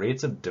threatened,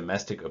 rates of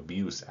domestic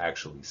abuse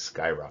actually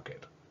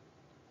skyrocket.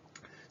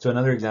 So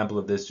another example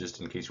of this,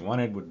 just in case you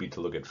wanted, would be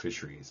to look at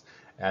fisheries.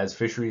 As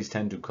fisheries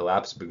tend to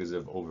collapse because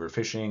of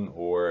overfishing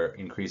or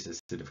increased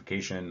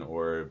acidification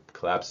or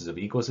collapses of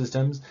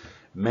ecosystems,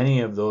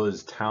 many of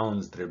those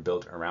towns that are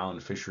built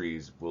around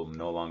fisheries will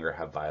no longer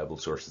have viable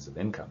sources of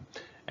income.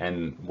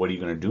 And what are you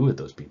going to do with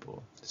those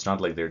people? It's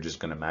not like they're just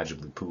going to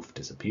magically poof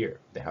disappear.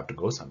 They have to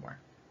go somewhere.